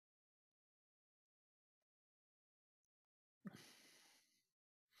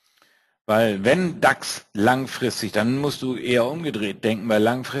 Weil wenn DAX langfristig, dann musst du eher umgedreht denken, weil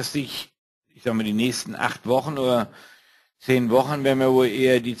langfristig, ich sag mal, die nächsten 8 Wochen oder 10 Wochen werden wir wohl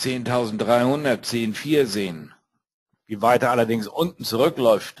eher die 10.300, 10.4 sehen. Wie weit er allerdings unten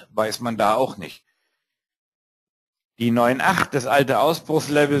zurückläuft, weiß man da auch nicht. Die 9.8, das alte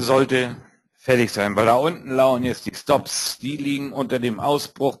Ausbruchslevel, sollte fertig sein, weil da unten lauern jetzt die Stops. Die liegen unter dem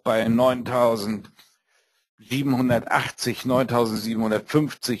Ausbruch bei 9.780,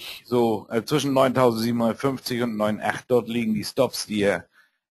 9.750, so zwischen 9.750 und 9.8. Dort liegen die Stops, die er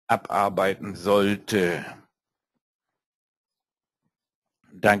abarbeiten sollte.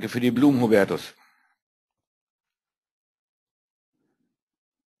 Danke für die Blumen, Hubertus.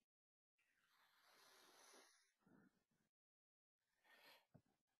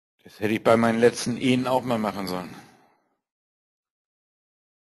 Das hätte ich bei meinen letzten Ehen auch mal machen sollen.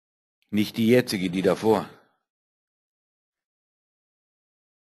 Nicht die jetzige, die davor.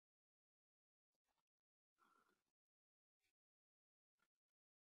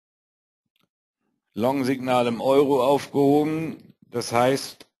 Long-Signal im Euro aufgehoben. Das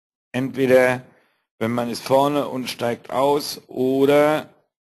heißt, entweder wenn man ist vorne und steigt aus, oder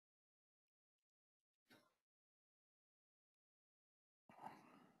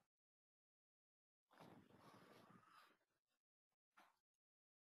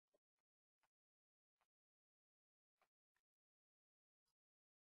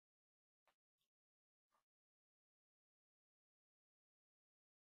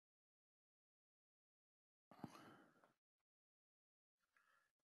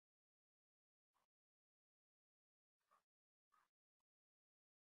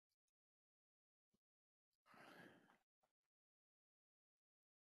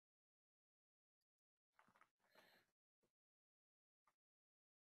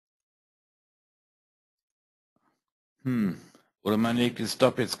Oder man legt den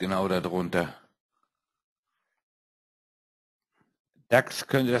Stop jetzt genau darunter. DAX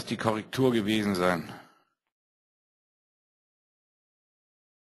könnte das die Korrektur gewesen sein.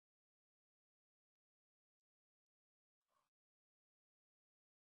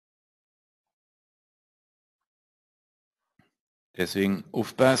 Deswegen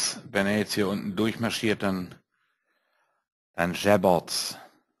aufpassen, wenn er jetzt hier unten durchmarschiert, dann jabbert's.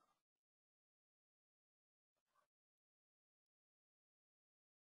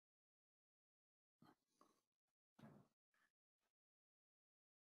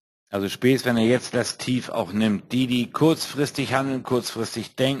 Also spätestens, wenn er jetzt das Tief auch nimmt. Die kurzfristig handeln,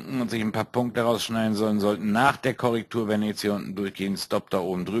 kurzfristig denken und sich ein paar Punkte rausschneiden sollen, sollten nach der Korrektur, wenn jetzt hier unten durchgehen, Stop da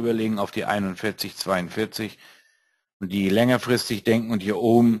oben drüber legen auf die 41, 42. Und die längerfristig denken und hier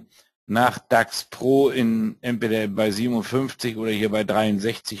oben nach DAX Pro entweder bei 57 oder hier bei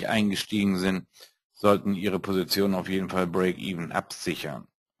 63 eingestiegen sind, sollten ihre Position auf jeden Fall Break-Even absichern.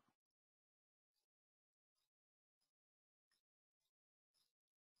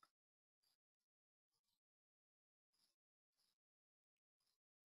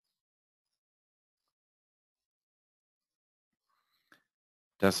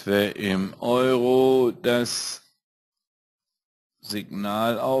 Dass wir im Euro das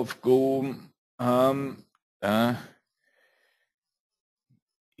Signal aufgehoben haben.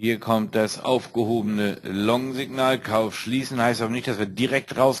 Hier kommt das aufgehobene Long-Signal. Kauf schließen heißt aber nicht, dass wir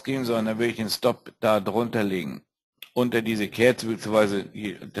direkt rausgehen, sondern dann würde ich den Stop da drunter legen. Unter diese Kerze, beziehungsweise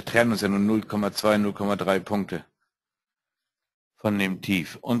da trennen uns ja nur 0,2, 0,3 Punkte von dem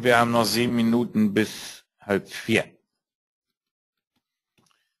Tief. Und wir haben noch 7 Minuten bis 3:30.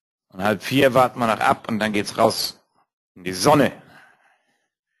 Und 3:30 warten wir noch ab und dann geht's raus in die Sonne.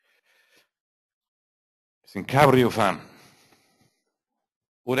 Bisschen Cabrio fahren.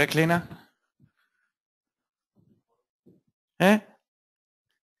 Oder, Kleiner? Hä?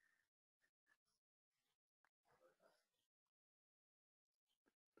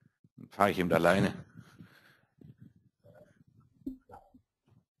 Dann fahre ich eben alleine.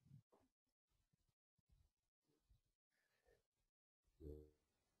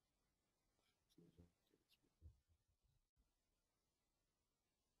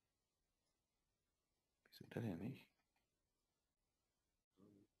 Wieso das denn nicht?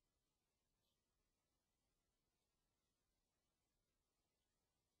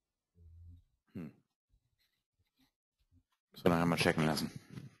 Muss man nachher mal checken lassen.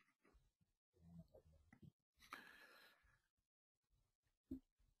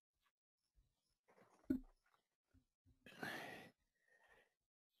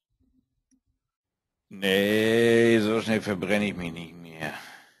 Nee, so schnell verbrenne ich mich nicht mehr.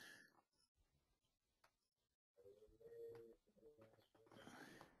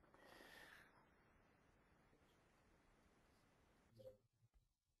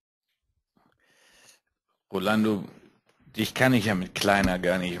 Rolando, dich kann ich ja mit kleiner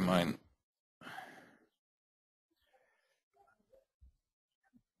gar nicht meinen.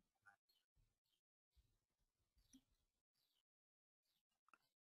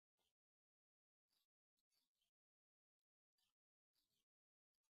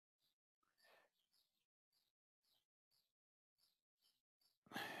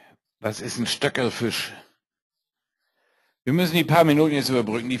 Was ist ein Stöckelfisch? Wir müssen die paar Minuten jetzt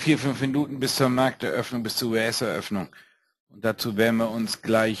überbrücken, die 4, 5 Minuten bis zur Markteröffnung, bis zur US-Eröffnung. Und dazu werden wir uns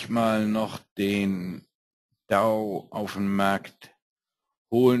gleich mal noch den Dow auf den Markt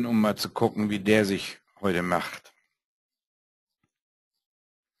holen, um mal zu gucken, wie der sich heute macht.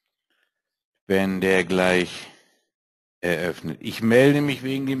 Wenn der gleich eröffnet. Ich melde mich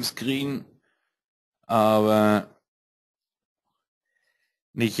wegen dem Screen, aber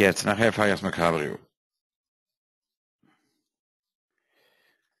nicht jetzt. Nachher fahre ich erstmal Cabrio.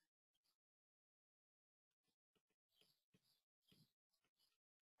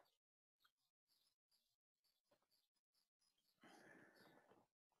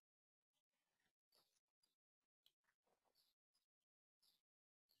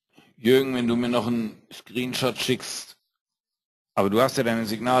 Jürgen, wenn du mir noch einen Screenshot schickst, aber du hast ja deine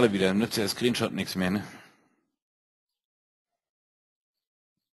Signale wieder, dann nützt ja der Screenshot nichts mehr, ne?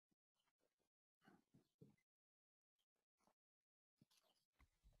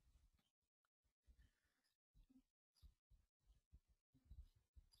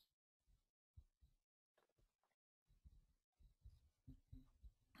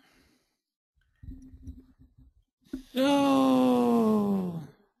 So.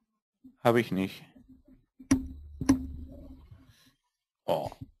 Habe ich nicht. Oh.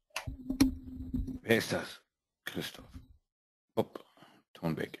 Wer ist das? Christoph. Hopp.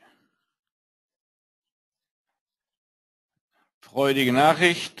 Ton weg. freudige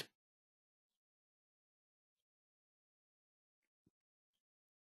Nachricht.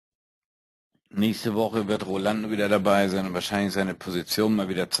 Nächste Woche wird Rolando wieder dabei sein und wahrscheinlich seine Position mal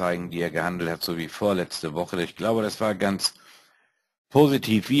wieder zeigen, die er gehandelt hat, so wie vorletzte Woche. Ich glaube, das war ganz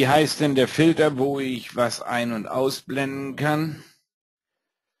positiv. Wie heißt denn der Filter, wo ich was ein- und ausblenden kann?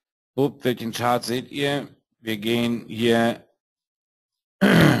 Welchen Chart seht ihr? Wir gehen hier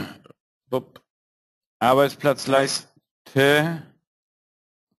Arbeitsplatzleiste.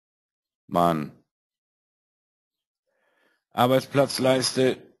 Mann.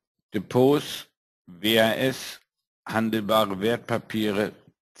 Arbeitsplatzleiste, Depots, WAS, handelbare Wertpapiere,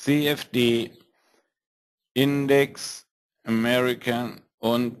 CFD, Index, American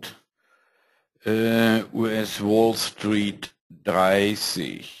und US Wall Street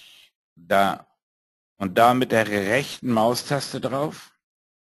 30. Da. Und da mit der rechten Maustaste drauf.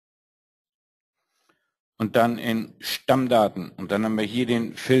 Und dann in Stammdaten. Und dann haben wir hier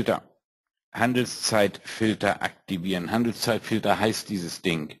den Filter. Handelszeitfilter aktivieren. Handelszeitfilter heißt dieses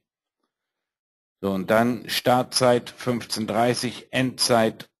Ding. So, und dann Startzeit 15:30,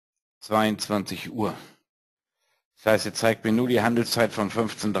 Endzeit 22 Uhr. Das heißt, er zeigt mir nur die Handelszeit von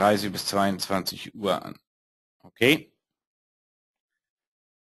 15:30 bis 22 Uhr an. Okay?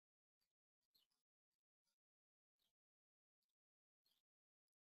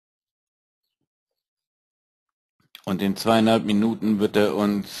 Und in 2,5 Minuten wird er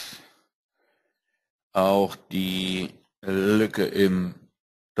uns auch die Lücke im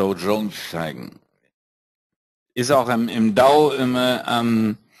Dow Jones zeigen. Ist auch im Dow immer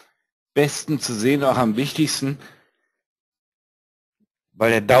am besten zu sehen, auch am wichtigsten, weil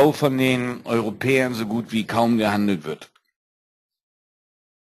der Dow von den Europäern so gut wie kaum gehandelt wird.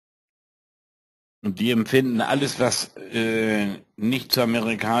 Und die empfinden alles, was nicht zu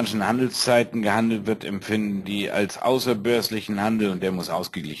amerikanischen Handelszeiten gehandelt wird, empfinden die als außerbörslichen Handel und der muss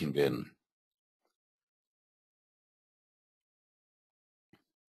ausgeglichen werden.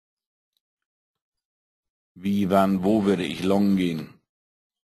 Wie, wann, wo würde ich long gehen?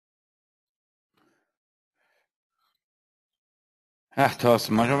 Ach,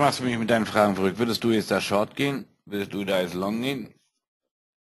 Thorsten, manchmal machst du mich mit deinen Fragen verrückt. Würdest du jetzt da short gehen? Würdest du da jetzt long gehen?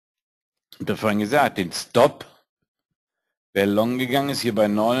 Ich habe vorhin gesagt, den Stop, wer long gegangen ist, hier bei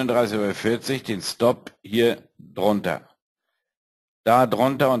 39 oder 40, den Stop hier drunter. Da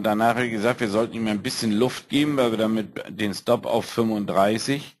drunter und danach, wie gesagt, wir sollten ihm ein bisschen Luft geben, weil wir damit den Stop auf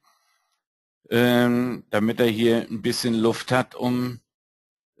 35, damit er hier ein bisschen Luft hat, um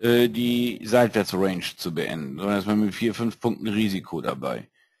die Seitwärtsrange zu beenden. Sondern ist man mit 4, 5 Punkten Risiko dabei.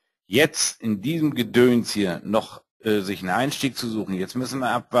 Jetzt in diesem Gedöns hier noch sich einen Einstieg zu suchen. Jetzt müssen wir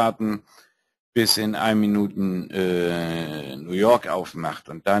abwarten, bis in 1 Minuten New York aufmacht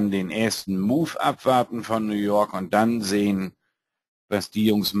und dann den ersten Move abwarten von New York und dann sehen, was die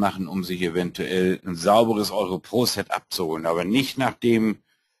Jungs machen, um sich eventuell ein sauberes Euro-Pro-Set abzuholen, aber nicht nach dem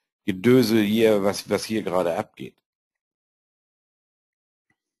Gedösel hier, was hier gerade abgeht.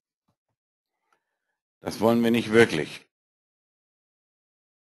 Das wollen wir nicht wirklich.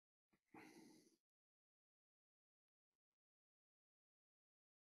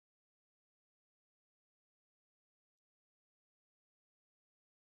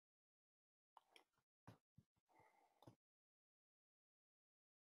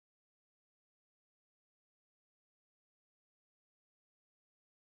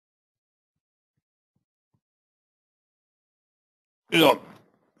 So.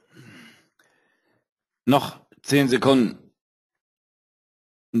 Noch 10 Sekunden.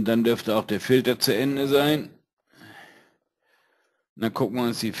 Und dann dürfte auch der Filter zu Ende sein. Und dann gucken wir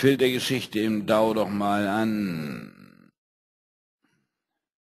uns die Filtergeschichte im Dow doch mal an.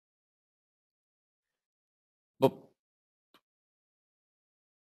 Bup.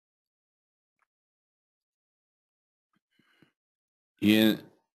 Hier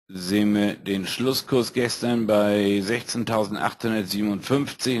sehen wir den Schlusskurs gestern bei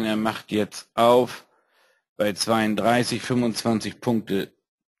 16.857. Er macht jetzt auf bei 32, 25 Punkte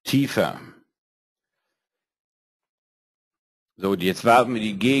tiefer. So, jetzt warten wir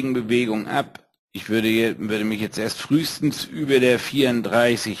die Gegenbewegung ab. Ich würde mich jetzt erst frühestens über der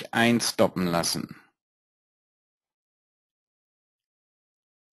 34 einstoppen lassen.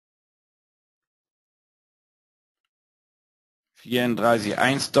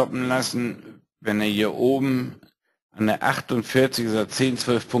 Einstoppen lassen, wenn er hier oben an der 48 oder 10,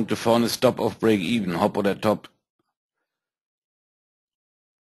 12 Punkte vorne Stop auf Break-Even, Hop oder Top.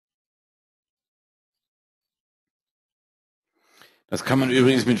 Das kann man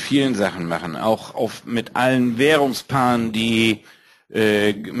übrigens mit vielen Sachen machen, auch mit allen Währungspaaren, die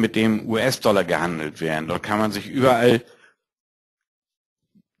mit dem US-Dollar gehandelt werden. Dort kann man sich überall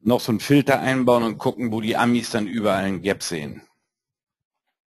noch so einen Filter einbauen und gucken, wo die Amis dann überall einen Gap sehen.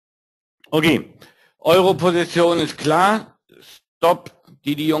 Okay, Euro-Position ist klar. Stop,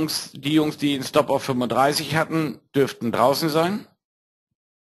 die Jungs, die den Stop auf 35 hatten, dürften draußen sein.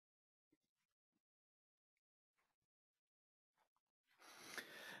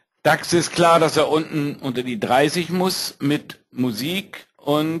 DAX ist klar, dass er unten unter die 30 muss mit Musik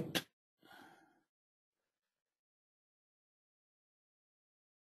und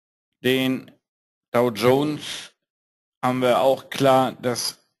den Dow Jones haben wir auch klar,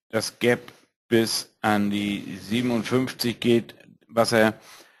 dass das Gap bis an die 57 geht, was er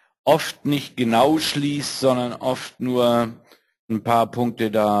oft nicht genau schließt, sondern oft nur ein paar Punkte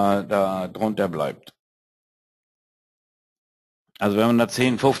da drunter bleibt. Also wenn man da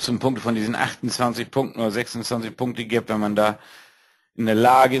 10, 15 Punkte von diesen 28 Punkten oder 26 Punkte gibt, wenn man da in der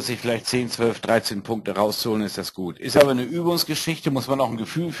Lage ist, sich vielleicht 10, 12, 13 Punkte rauszuholen, ist das gut. Ist aber eine Übungsgeschichte, muss man auch ein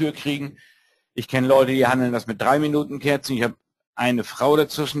Gefühl für kriegen. Ich kenne Leute, die handeln das mit 3 Minuten Kerzen. Ich habe eine Frau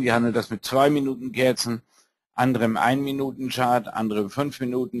dazwischen, die handelt das mit 2 Minuten Kerzen. Andere im 1 Minuten Chart, andere im 5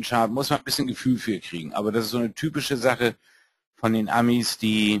 Minuten Chart. Muss man ein bisschen Gefühl für kriegen. Aber das ist so eine typische Sache von den Amis,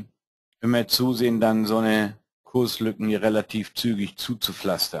 die immer zusehen, dann so eine Kurslücken hier relativ zügig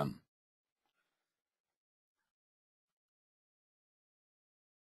zuzupflastern.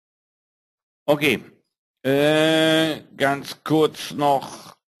 Okay, ganz kurz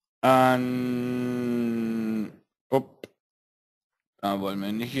noch an, da wollen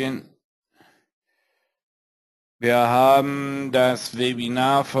wir nicht hin. Wir haben das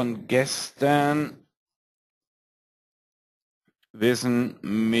Webinar von gestern, Wissen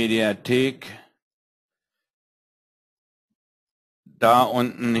Mediathek, da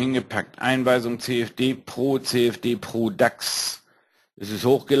unten hingepackt. Einweisung CFD Pro DAX. Es ist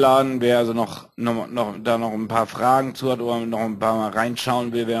hochgeladen. Wer also noch ein paar Fragen zu hat oder noch ein paar Mal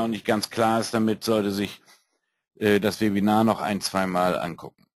reinschauen will, wer auch nicht ganz klar ist damit, sollte sich das Webinar noch 1, 2 Mal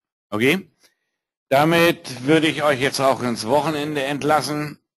angucken. Okay? Damit würde ich euch jetzt auch ins Wochenende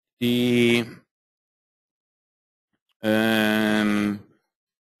entlassen. Die Regeln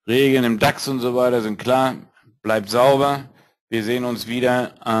im DAX und so weiter sind klar. Bleibt sauber. Wir sehen uns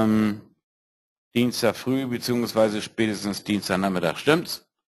wieder am Dienstag früh beziehungsweise spätestens Dienstagnachmittag. Stimmt's?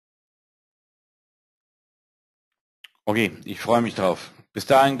 Okay, ich freue mich drauf. Bis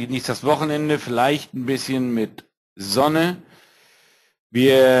dahin genießt das Wochenende, vielleicht ein bisschen mit Sonne.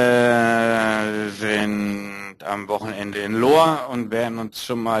 Wir sind am Wochenende in Lohr und werden uns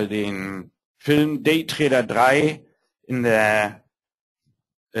schon mal den Film Daytrader 3 in der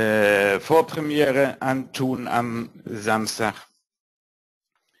Vorpremiere antun am Samstag.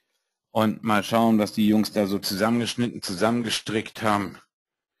 Und mal schauen, was die Jungs da so zusammengeschnitten, zusammengestrickt haben.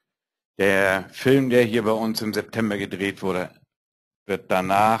 Der Film, der hier bei uns im September gedreht wurde, wird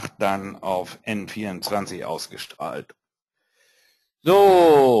danach dann auf N24 ausgestrahlt.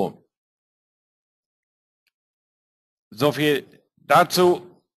 So viel dazu.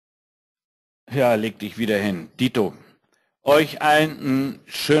 Ja, leg dich wieder hin. Dito, euch allen ein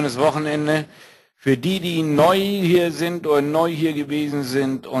schönes Wochenende. Für die, die neu hier sind oder neu hier gewesen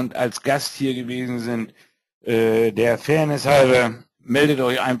sind und als Gast hier gewesen sind, der Fairness halber, meldet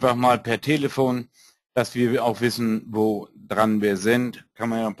euch einfach mal per Telefon, dass wir auch wissen, wo dran wir sind. Kann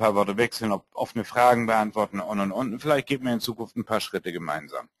man ja ein paar Worte wechseln, offene Fragen beantworten und. Vielleicht geht man in Zukunft ein paar Schritte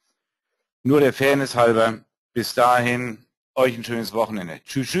gemeinsam. Nur der Fairness halber. Bis dahin, euch ein schönes Wochenende.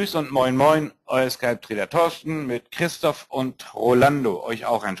 Tschüss, tschüss und moin, moin. Euer Skype-Trader Thorsten mit Christoph und Rolando. Euch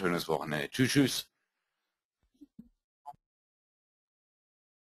auch ein schönes Wochenende. Tschüss, tschüss.